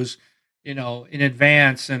shows, in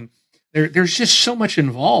advance. And there's just so much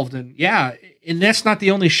involved. And and that's not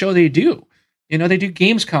the only show they do. They do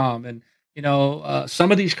Gamescom, and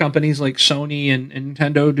some of these companies like Sony and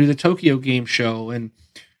Nintendo do the Tokyo Game Show, and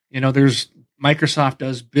there's Microsoft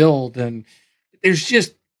does Build, and there's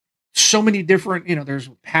just so many different, there's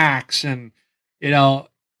PAX, and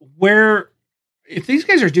where if these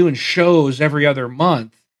guys are doing shows every other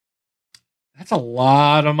month, that's a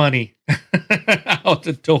lot of money out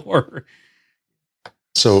the door.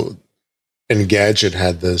 So, Engadget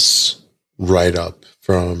had this write-up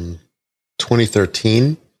from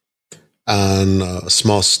 2013 on a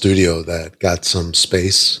small studio that got some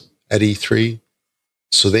space at E3.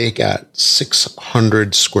 So they got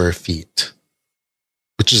 600 square feet,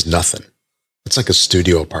 which is nothing. It's like a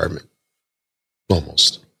studio apartment,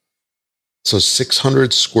 almost. So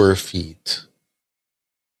 600 square feet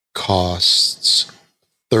costs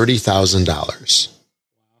 $30,000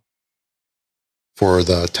 for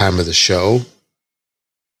the time of the show.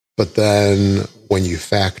 But then when you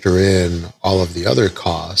factor in all of the other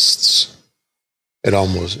costs,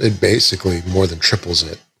 it basically more than triples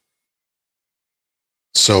it.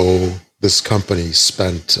 So this company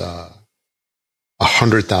spent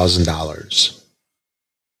 $100,000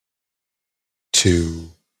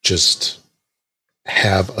 to just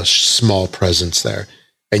have a small presence there.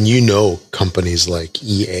 And companies like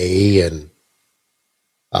EA and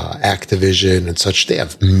Activision and such, they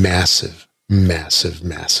have massive booths.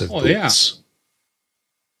 Yeah.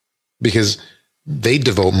 Because they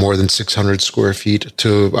devote more than 600 square feet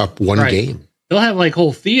to one game. They'll have like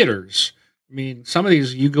whole theaters. I mean, some of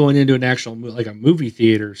these, you going into an actual, like a movie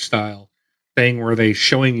theater style thing where they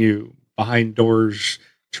showing you behind doors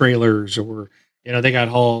trailers, or, they got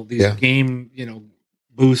all these game,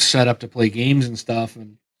 booths set up to play games and stuff.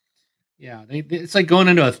 And yeah, it's like going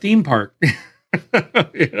into a theme park,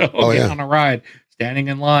 getting on a ride, standing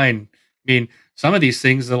in line. I mean, some of these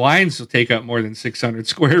things, the lines will take up more than 600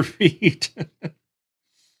 square feet.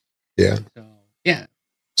 Yeah. So, yeah.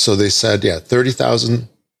 So they said, $30,000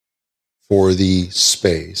 for the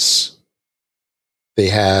space. They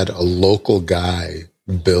had a local guy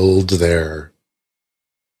build their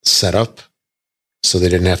setup so they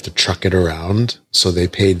didn't have to truck it around. So they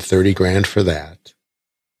paid $30,000 for that.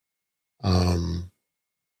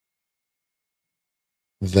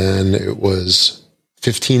 Then it was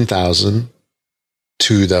 $15,000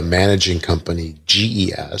 to the managing company,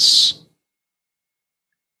 GES.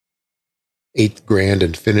 $8,000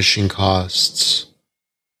 in finishing costs,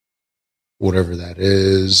 whatever that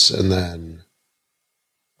is. And then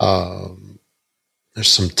there's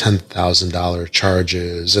some $10,000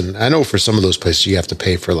 charges. And I know for some of those places you have to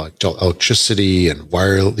pay for like electricity and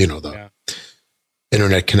wire, the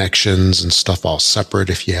internet connections and stuff all separate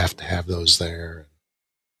if you have to have those there.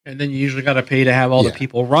 And then you usually got to pay to have all the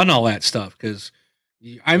people run all that stuff. Because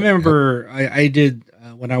I remember I did,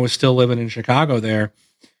 when I was still living in Chicago there,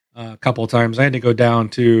 a couple of times I had to go down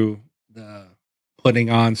to the putting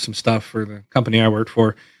on some stuff for the company I worked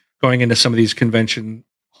for, going into some of these convention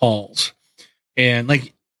halls. And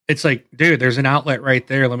like, it's like, dude, there's an outlet right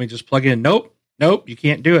there. Let me just plug in. Nope, you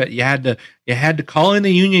can't do it. You had to call in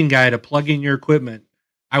the union guy to plug in your equipment.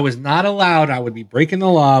 I was not allowed. I would be breaking the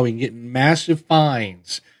law and getting massive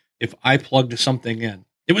fines if I plugged something in.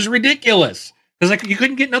 It was ridiculous because like you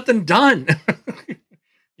couldn't get nothing done.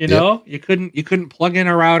 You couldn't plug in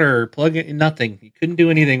a router or plug in nothing. You couldn't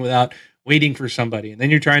do anything without waiting for somebody. And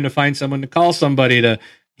then you're trying to find someone to call somebody to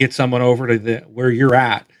get someone over to where you're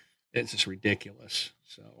at. It's just ridiculous.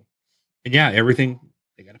 So, and everything,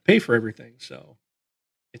 they got to pay for everything. So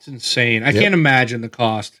it's insane. I can't imagine the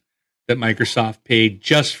cost that Microsoft paid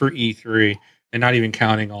just for E3 and not even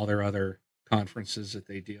counting all their other conferences that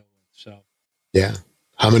they deal with. So, yeah.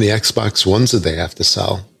 How many Xbox Ones did they have to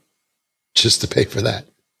sell just to pay for that?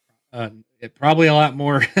 Probably a lot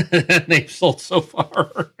more than they've sold so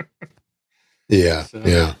far. Yeah.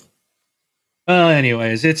 Well,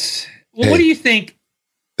 anyways, what do you think?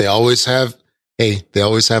 They always have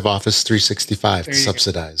Office 365 to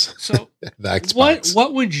subsidize. So the Xbox.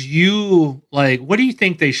 What would you like? What do you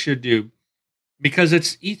think they should do? Because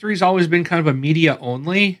E3's always been kind of a media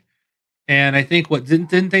only, and I think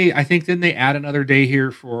didn't they add another day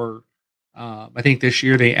here for? I think this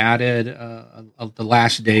year they added the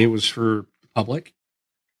last day was for public.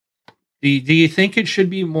 Do you think it should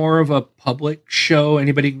be more of a public show?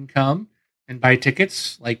 Anybody can come and buy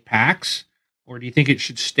tickets like PAX? Or do you think it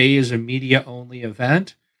should stay as a media only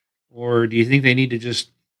event? Or do you think they need to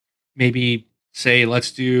just maybe say,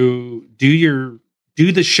 let's do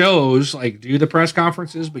the shows, like do the press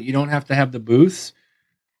conferences, but you don't have to have the booths?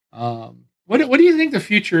 What do you think the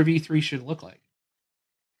future of E3 should look like?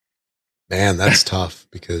 Man, that's tough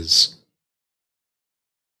because,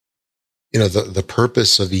 the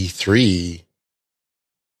purpose of E3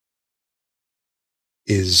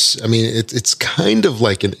 is, it's kind of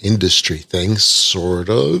like an industry thing, sort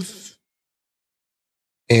of.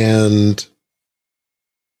 And,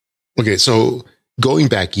 okay, so going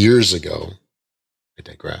back years ago, I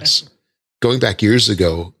digress. Going back years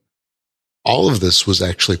ago, all of this was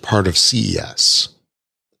actually part of CES.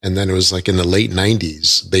 And then it was like in the late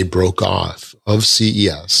 90s, they broke off of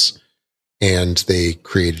CES and they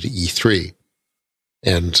created E3.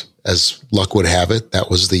 And as luck would have it, that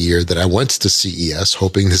was the year that I went to CES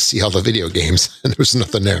hoping to see all the video games, and there was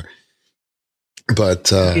nothing there.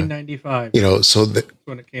 But 1995, so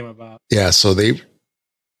when it came about. Yeah, so they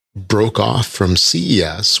broke off from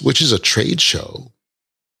CES, which is a trade show,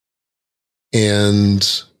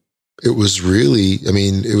 and it was really,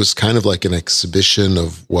 it was kind of like an exhibition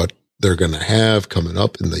of what they're going to have coming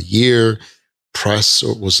up in the year. press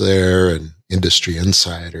was there and industry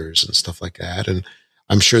insiders and stuff like that. And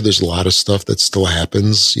I'm sure there's a lot of stuff that still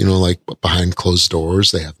happens, like behind closed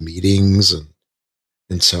doors. They have meetings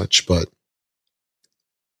and such, but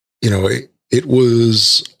it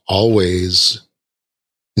was always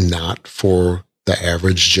not for the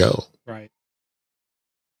average Joe. Right.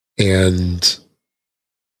 And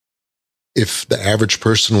if the average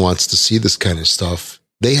person wants to see this kind of stuff,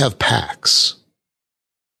 they have PAX.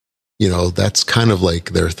 That's kind of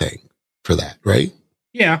like their thing for that, right?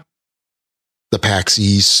 Yeah. The PAX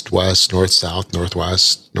East, West, North, South,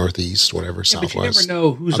 Northwest, Northeast, whatever, Southwest. But you never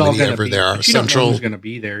know who's all going to be there. You don't know who's going to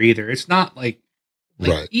be there either. It's not like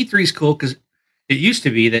right. E3 is cool because it used to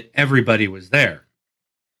be that everybody was there.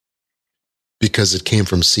 Because it came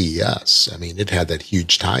from CES. I mean, it had that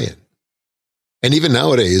huge tie-in. And even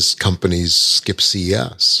nowadays, companies skip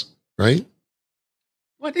CES, right?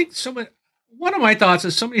 Well, I think one of my thoughts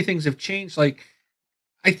is so many things have changed. Like,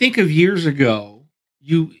 I think of years ago,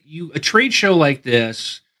 a trade show like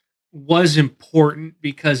this was important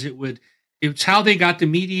because it's how they got the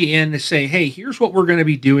media in to say, hey, here's what we're going to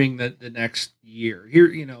be doing the next year.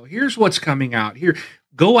 Here's what's coming out. Here,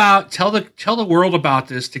 go out, tell the world about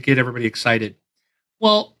this to get everybody excited.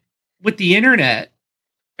 Well, with the internet,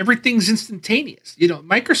 everything's instantaneous.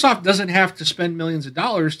 Microsoft doesn't have to spend millions of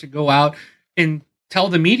dollars to go out and tell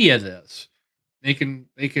the media this. They can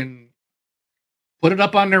put it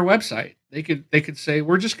up on their website. They could say,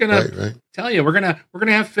 we're just gonna tell you, we're gonna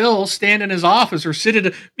have Phil stand in his office or sit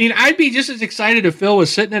at I'd be just as excited if Phil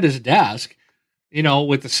was sitting at his desk,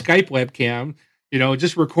 with the Skype webcam,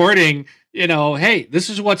 just recording, hey, this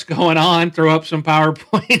is what's going on, throw up some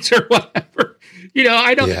PowerPoints or whatever.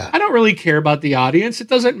 I don't really care about the audience. It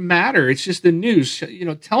doesn't matter. It's just the news.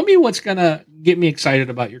 Tell me what's gonna get me excited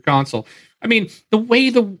about your console. I mean, the way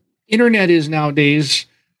the internet is nowadays,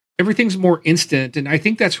 everything's more instant, and I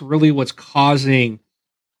think that's really what's causing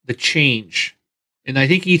the change. And I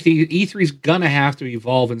think E3 is gonna have to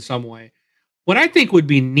evolve in some way. What I think would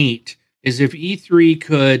be neat is if E3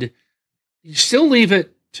 could still leave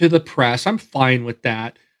it to the press. I'm fine with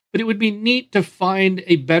that, but it would be neat to find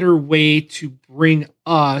a better way to bring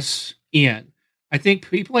us in. I think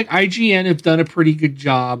people like IGN have done a pretty good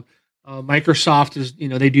job. Microsoft is,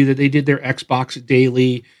 they did their Xbox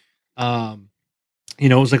Daily.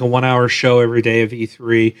 It was like a 1 hour show every day of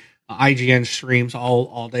E3. IGN streams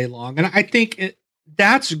all day long. And I think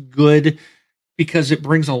that's good because it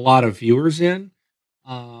brings a lot of viewers in.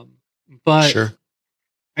 But sure.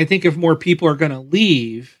 I think if more people are going to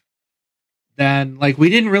leave, then we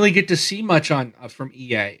didn't really get to see much from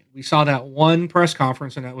EA. We saw that one press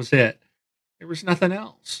conference and that was it. There was nothing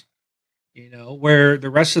else, where the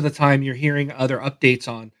rest of the time you're hearing other updates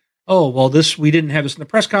on, oh, well, we didn't have this in the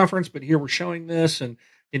press conference, but here we're showing this. And,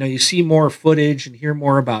 you see more footage and hear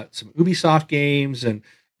more about some Ubisoft games. And,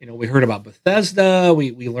 we heard about Bethesda.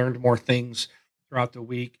 We learned more things throughout the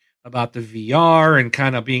week about the VR and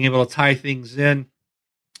kind of being able to tie things in.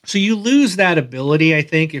 So you lose that ability, I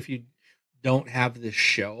think, if you don't have this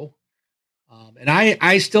show. And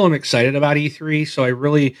I still am excited about E3. So I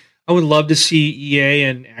would love to see EA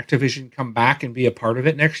and Activision come back and be a part of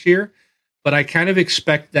it next year. But I kind of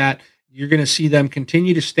expect that you're going to see them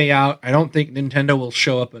continue to stay out. I don't think Nintendo will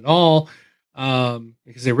show up at all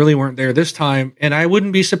because they really weren't there this time. And I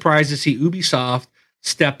wouldn't be surprised to see Ubisoft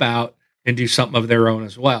step out and do something of their own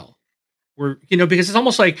as well. Because it's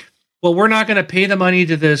almost like, well, we're not going to pay the money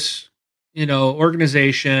to this,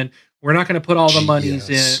 organization. We're not going to put all the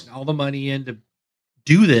money in to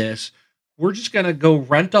do this. We're just going to go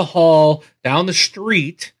rent a hall down the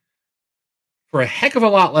street for a heck of a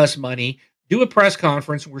lot less money, do a press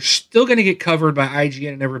conference. We're still going to get covered by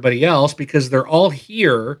IGN and everybody else because they're all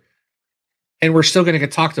here and we're still going to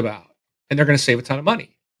get talked about and they're going to save a ton of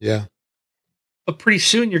money. Yeah. But pretty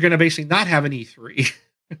soon you're going to basically not have an E3,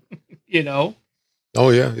 Oh,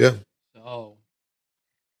 yeah, yeah. So,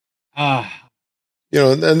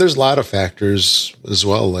 and there's a lot of factors as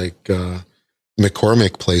well. Like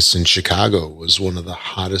McCormick Place in Chicago was one of the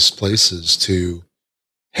hottest places to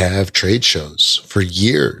have trade shows for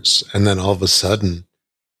years. And then all of a sudden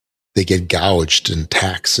they get gouged in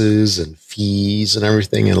taxes and fees and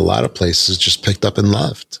everything. And a lot of places just picked up and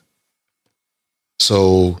left.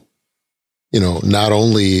 So, not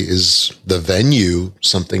only is the venue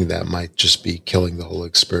something that might just be killing the whole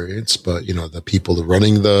experience, but, the people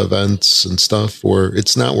running the events and stuff, where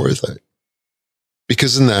it's not worth it.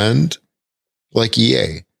 Because in the end, like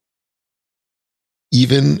EA,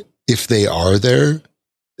 even if they are there,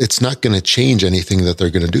 it's not going to change anything that they're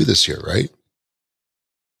going to do this year, right?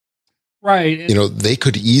 Right. You know, they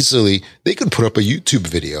could put up a YouTube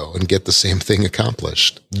video and get the same thing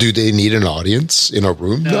accomplished. Do they need an audience in a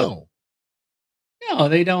room? No. No,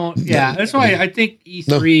 they don't. Yeah, that's why I think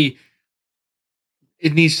E3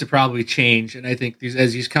 it needs to probably change. And I think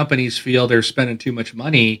as these companies feel they're spending too much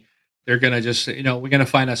money, they're gonna just we're gonna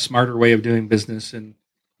find a smarter way of doing business, and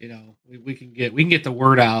we can get the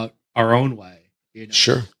word out our own way.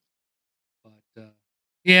 Sure. But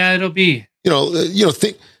yeah, it'll be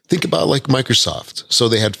think about like Microsoft. So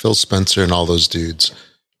they had Phil Spencer and all those dudes,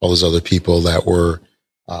 all those other people that were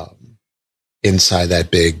inside that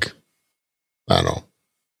big, I don't know,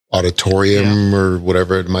 auditorium or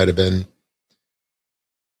whatever it might have been.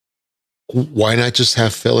 Why not just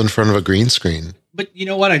have Phil in front of a green screen? But you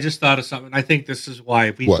know what? I just thought of something. I think this is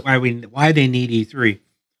why they need E3.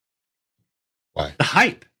 Why? The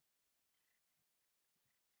hype.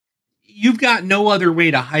 You've got no other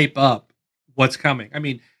way to hype up what's coming. I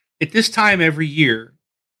mean, at this time every year,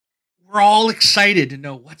 we're all excited to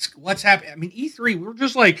know what's happening. I mean, E3, we're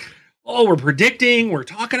just like, we're predicting, we're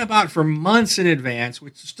talking about for months in advance.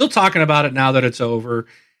 We're still talking about it now that it's over.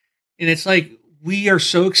 And it's like, we are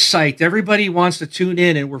so excited. Everybody wants to tune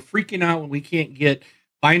in, and we're freaking out when we can't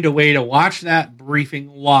find a way to watch that briefing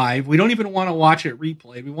live. We don't even want to watch it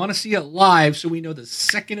replayed. We want to see it live so we know the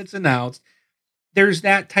second it's announced. There's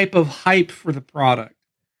that type of hype for the product.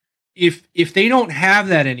 If they don't have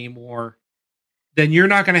that anymore, then you're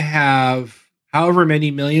not going to have however many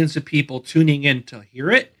millions of people tuning in to hear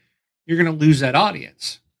it. You're going to lose that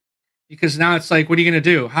audience. Because now it's like, what are you going to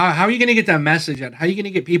do? How are you going to get that message out? How are you going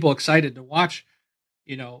to get people excited to watch?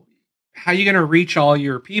 How are you going to reach all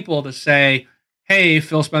your people to say, hey,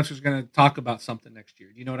 Phil Spencer's going to talk about something next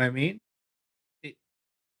year? Do you know what I mean?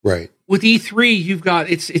 Right. With E3, you've got,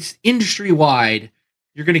 it's industry wide.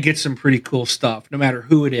 You're going to get some pretty cool stuff, no matter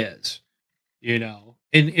who it is,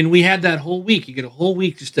 And we had that whole week. You get a whole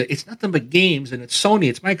week it's nothing but games, and it's Sony,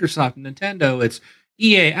 it's Microsoft, and Nintendo, it's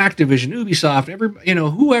EA, Activision, Ubisoft,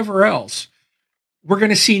 whoever else. We're going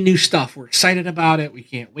to see new stuff. We're excited about it. We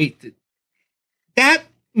can't wait. That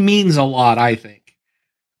means a lot, I think.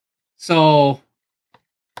 So,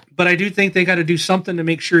 but I do think they got to do something to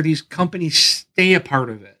make sure these companies stay a part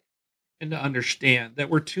of it and to understand that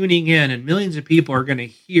we're tuning in and millions of people are going to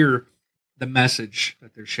hear the message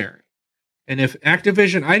that they're sharing. And if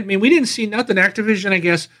Activision, we didn't see nothing. Activision, I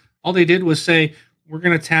guess, all they did was say, we're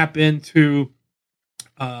going to tap into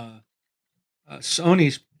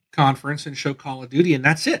Sony's conference and show Call of Duty, and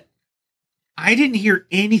that's it. I didn't hear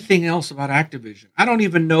anything else about Activision. I don't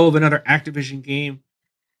even know of another Activision game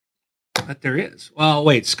that there is. Well,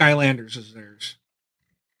 wait, Skylanders is theirs.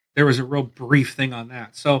 There was a real brief thing on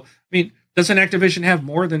that. So, doesn't Activision have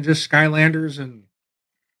more than just Skylanders and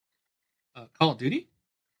Call of Duty?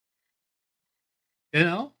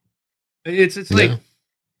 It's like,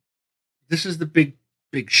 this is the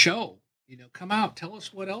big show. Come out, tell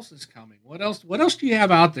us what else is coming. What else do you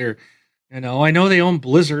have out there? I know they own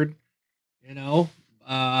Blizzard.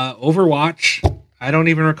 Overwatch. I don't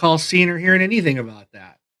even recall seeing or hearing anything about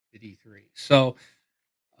that at E3. So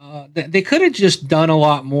they could have just done a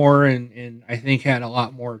lot more, and I think had a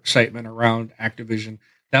lot more excitement around Activision.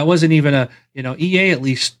 That wasn't even EA at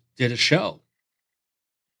least did a show.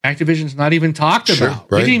 Activision's not even talked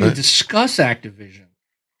about. Right, we didn't even discuss Activision.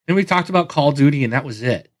 And we talked about Call of Duty, and that was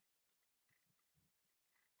it.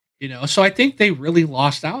 So I think they really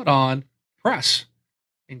lost out on press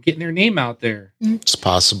and getting their name out there. It's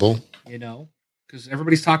possible. Because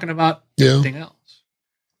everybody's talking about everything else.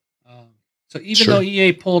 So even though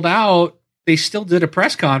EA pulled out, they still did a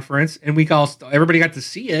press conference, and everybody got to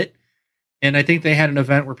see it. And I think they had an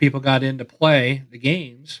event where people got in to play the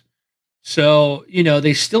games. So,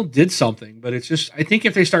 they still did something, but it's just, I think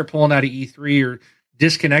if they start pulling out of E3 or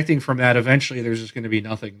disconnecting from that, eventually there's just going to be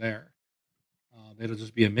nothing there. It'll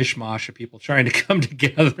just be a mishmash of people trying to come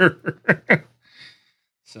together.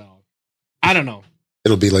 So, I don't know.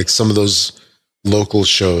 It'll be like some of those local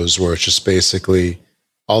shows where it's just basically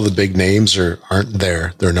all the big names aren't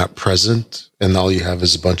there. They're not present. And all you have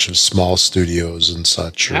is a bunch of small studios and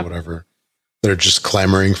such or whatever. They're just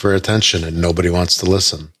clamoring for attention and nobody wants to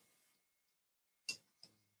listen.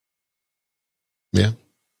 Yeah.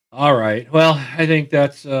 All right. Well, I think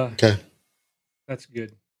that's okay. That's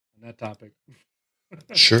good on that topic.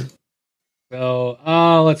 Sure. So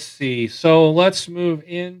let's see. So let's move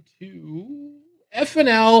into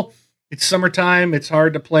FNL. It's summertime. It's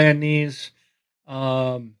hard to plan these.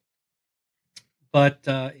 But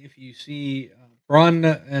if you see, Brun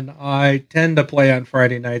and I tend to play on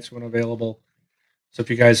Friday nights when available. So if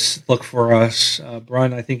you guys look for us,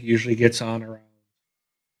 Brun, I think usually gets on around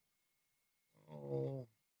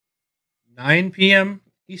 9 p.m.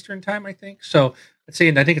 Eastern time, I think. So I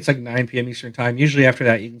think it's like 9 p.m. Eastern time. Usually after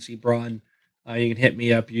that, you can see Braun. You can hit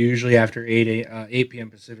me up usually after 8 p.m.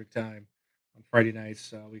 Pacific time on Friday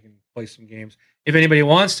nights. We can play some games. If anybody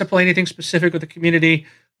wants to play anything specific with the community,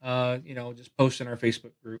 just post in our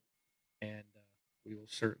Facebook group, and we will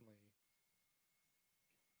certainly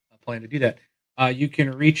plan to do that. You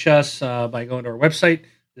can reach us by going to our website,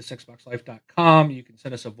 thisxboxlife.com. You can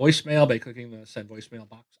send us a voicemail by clicking the send voicemail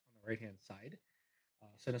box on the right-hand side.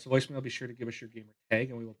 Send us a voicemail. Be sure to give us your gamer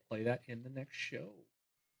tag, and we will play that in the next show.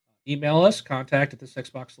 Email us, contact at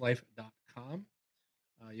thisxboxlife.com.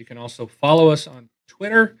 You can also follow us on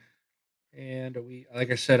Twitter. And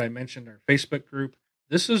like I said, I mentioned our Facebook group.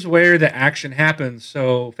 This is where the action happens.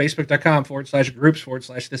 So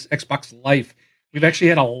facebook.com/groups/this Xbox Life. We've actually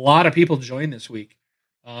had a lot of people join this week.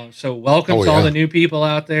 So welcome to all the new people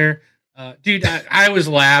out there. Dude, I was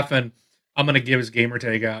laughing. I'm going to give his gamer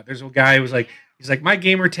tag out. There's a guy who was like, he's like, my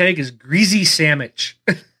gamer tag is Greasy Sandwich.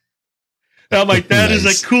 I'm like, that is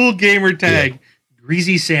a cool gamer tag. Yeah.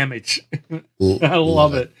 Greasy Sandwich. I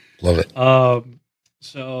love it. Love it.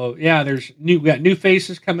 So yeah, we got new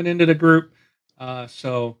faces coming into the group.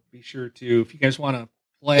 So be sure to, if you guys want to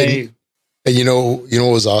play. And you know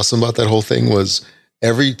what was awesome about that whole thing was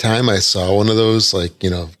every time I saw one of those,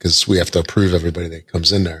 because we have to approve everybody that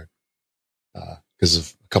comes in there, because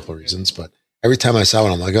of a couple of reasons. But every time I saw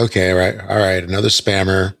one, I'm like, okay, all right, another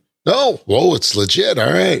spammer. No, whoa, it's legit.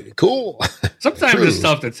 All right, cool. Sometimes it's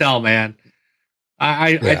tough to tell, man.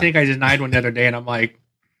 I think I denied one the other day, and I'm like,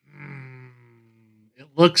 it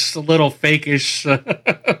looks a little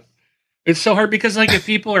fakeish. It's so hard because, if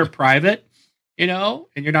people are private, and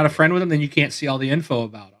you're not a friend with them, then you can't see all the info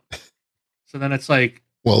about them. So then it's like,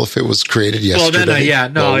 well, if it was created yesterday,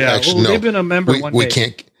 they've been a member one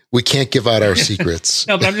day. We can't give out our secrets.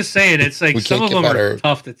 No, but I'm just saying, it's like some of them are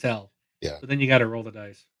tough to tell. Yeah. So then you got to roll the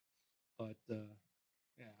dice. But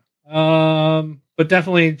but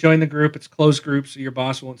definitely join the group. It's closed group, so your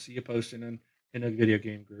boss won't see you posting in a video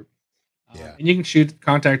game group. And you can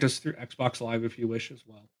contact us through Xbox Live if you wish as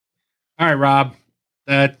well. All right, Rob.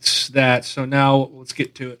 That's that. So now let's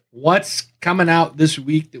get to it. What's coming out this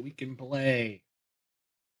week that we can play?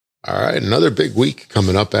 All right, another big week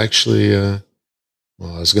coming up, actually. I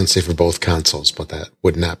was going to say for both consoles, but that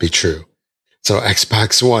would not be true. So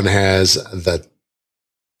Xbox One has the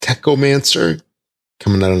Techomancer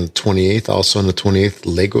coming out on the 28th. Also on the 28th,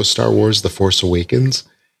 Lego Star Wars The Force Awakens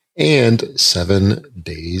and 7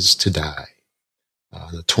 Days to Die.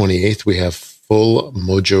 On the 28th, we have Full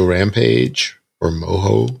Mojo Rampage, or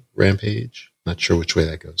Moho Rampage. Not sure which way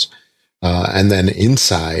that goes. And then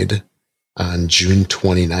Inside on June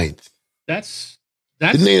 29th. That's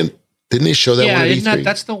Didn't they show that one at E3?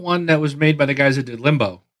 That's the one that was made by the guys that did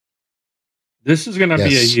Limbo. This is going to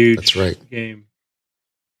be a huge game.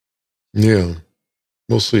 Yeah.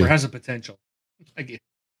 We'll see. Or has a potential. I guess.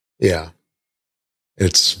 Yeah.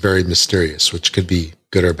 It's very mysterious, which could be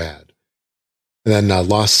good or bad. And then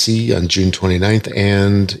Lost Sea on June 29th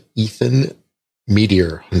and Ethan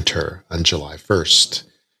Meteor Hunter on July 1st.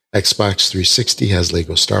 Xbox 360 has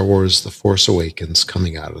Lego Star Wars The Force Awakens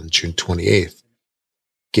coming out on June 28th.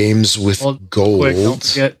 Games with Gold. Quick, don't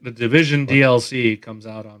forget the Division DLC comes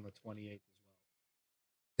out on the 28th as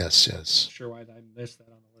well. Yes. Not sure why I missed that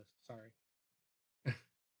on the list. Sorry.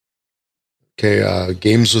 Okay,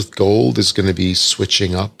 Games with Gold is going to be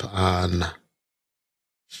switching up on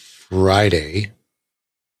Friday.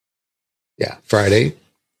 Yeah, Friday.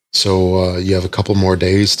 So you have a couple more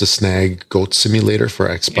days to snag Goat Simulator for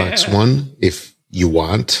Xbox One if you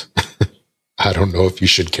want. I don't know if you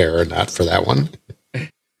should care or not for that one.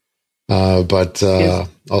 But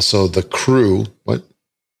also The Crew. What?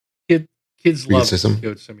 Kids love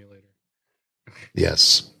Goat Simulator.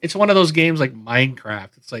 Yes. It's one of those games like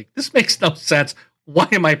Minecraft. It's like, this makes no sense. Why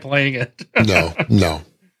am I playing it? No.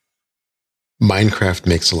 Minecraft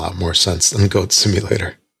makes a lot more sense than Goat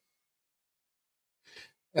Simulator.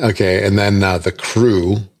 Okay, and then The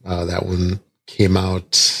Crew, that one came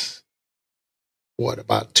out,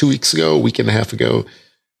 about 2 weeks ago, a week and a half ago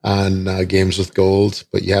on Games with Gold,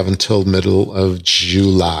 but you have until middle of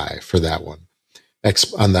July for that one.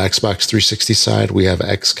 On the Xbox 360 side, we have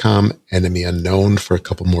XCOM Enemy Unknown for a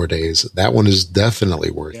couple more days. That one is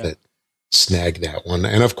definitely worth it. Snag that one.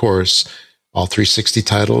 And of course, all 360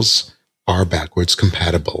 titles are backwards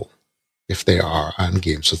compatible if they are on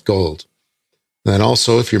Games with Gold. And then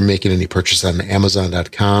also, if you're making any purchase on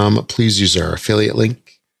Amazon.com, please use our affiliate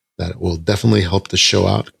link. That will definitely help the show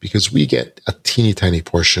out because we get a teeny tiny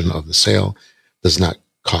portion of the sale. Does not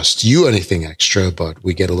cost you anything extra, but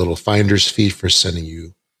we get a little finder's fee for sending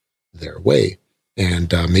you their way.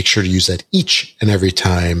 And make sure to use that each and every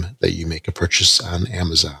time that you make a purchase on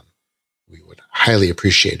Amazon. We would highly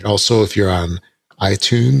appreciate it. Also, if you're on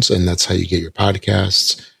iTunes and that's how you get your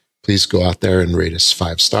podcasts, please go out there and rate us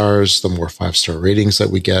 5 stars. The more 5-star ratings that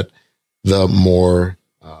we get, the more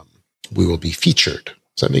we will be featured.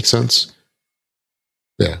 Does that make sense?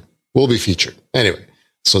 Yeah, we'll be featured. Anyway,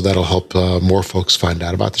 so that'll help more folks find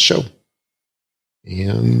out about the show.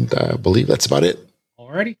 And I believe that's about it.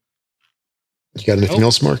 Alrighty. You got anything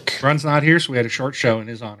else, Mark? Brun's not here, so we had a short show in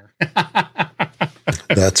his honor.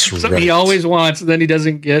 That's something right. He always wants, and then he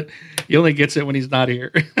doesn't get. He only gets it when he's not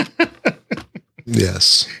here.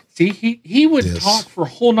 Yes. See, he would talk for a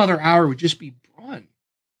whole nother hour. It would just be Brun.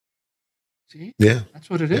 See? Yeah. That's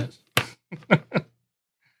what it is.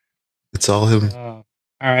 It's all him. All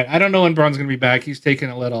right. I don't know when Brun's going to be back. He's taking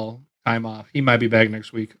a little time off. He might be back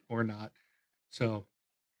next week or not. So,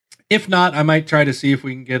 if not, I might try to see if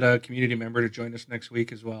we can get a community member to join us next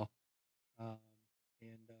week as well.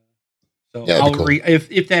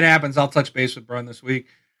 If that happens, I'll touch base with Brun this week.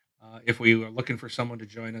 If we are looking for someone to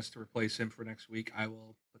join us to replace him for next week, I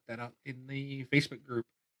will put that out in the Facebook group.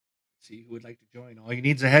 See who would like to join. All you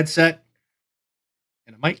need is a headset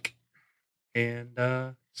and a mic and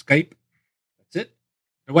Skype. That's it.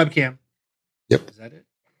 A webcam. Yep. Is that it?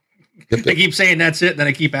 Yep. I keep saying that's it, and then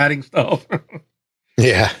I keep adding stuff.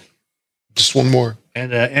 Yeah. Just one more. And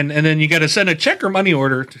then you got to send a check or money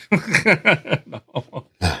order. No.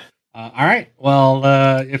 All right. Well,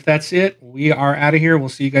 if that's it, we are out of here. We'll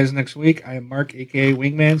see you guys next week. I am Mark, aka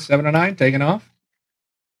Wingman 709, taking off.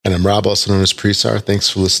 And I'm Rob, also known as Presar. Thanks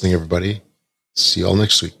for listening, everybody. See you all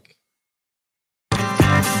next week.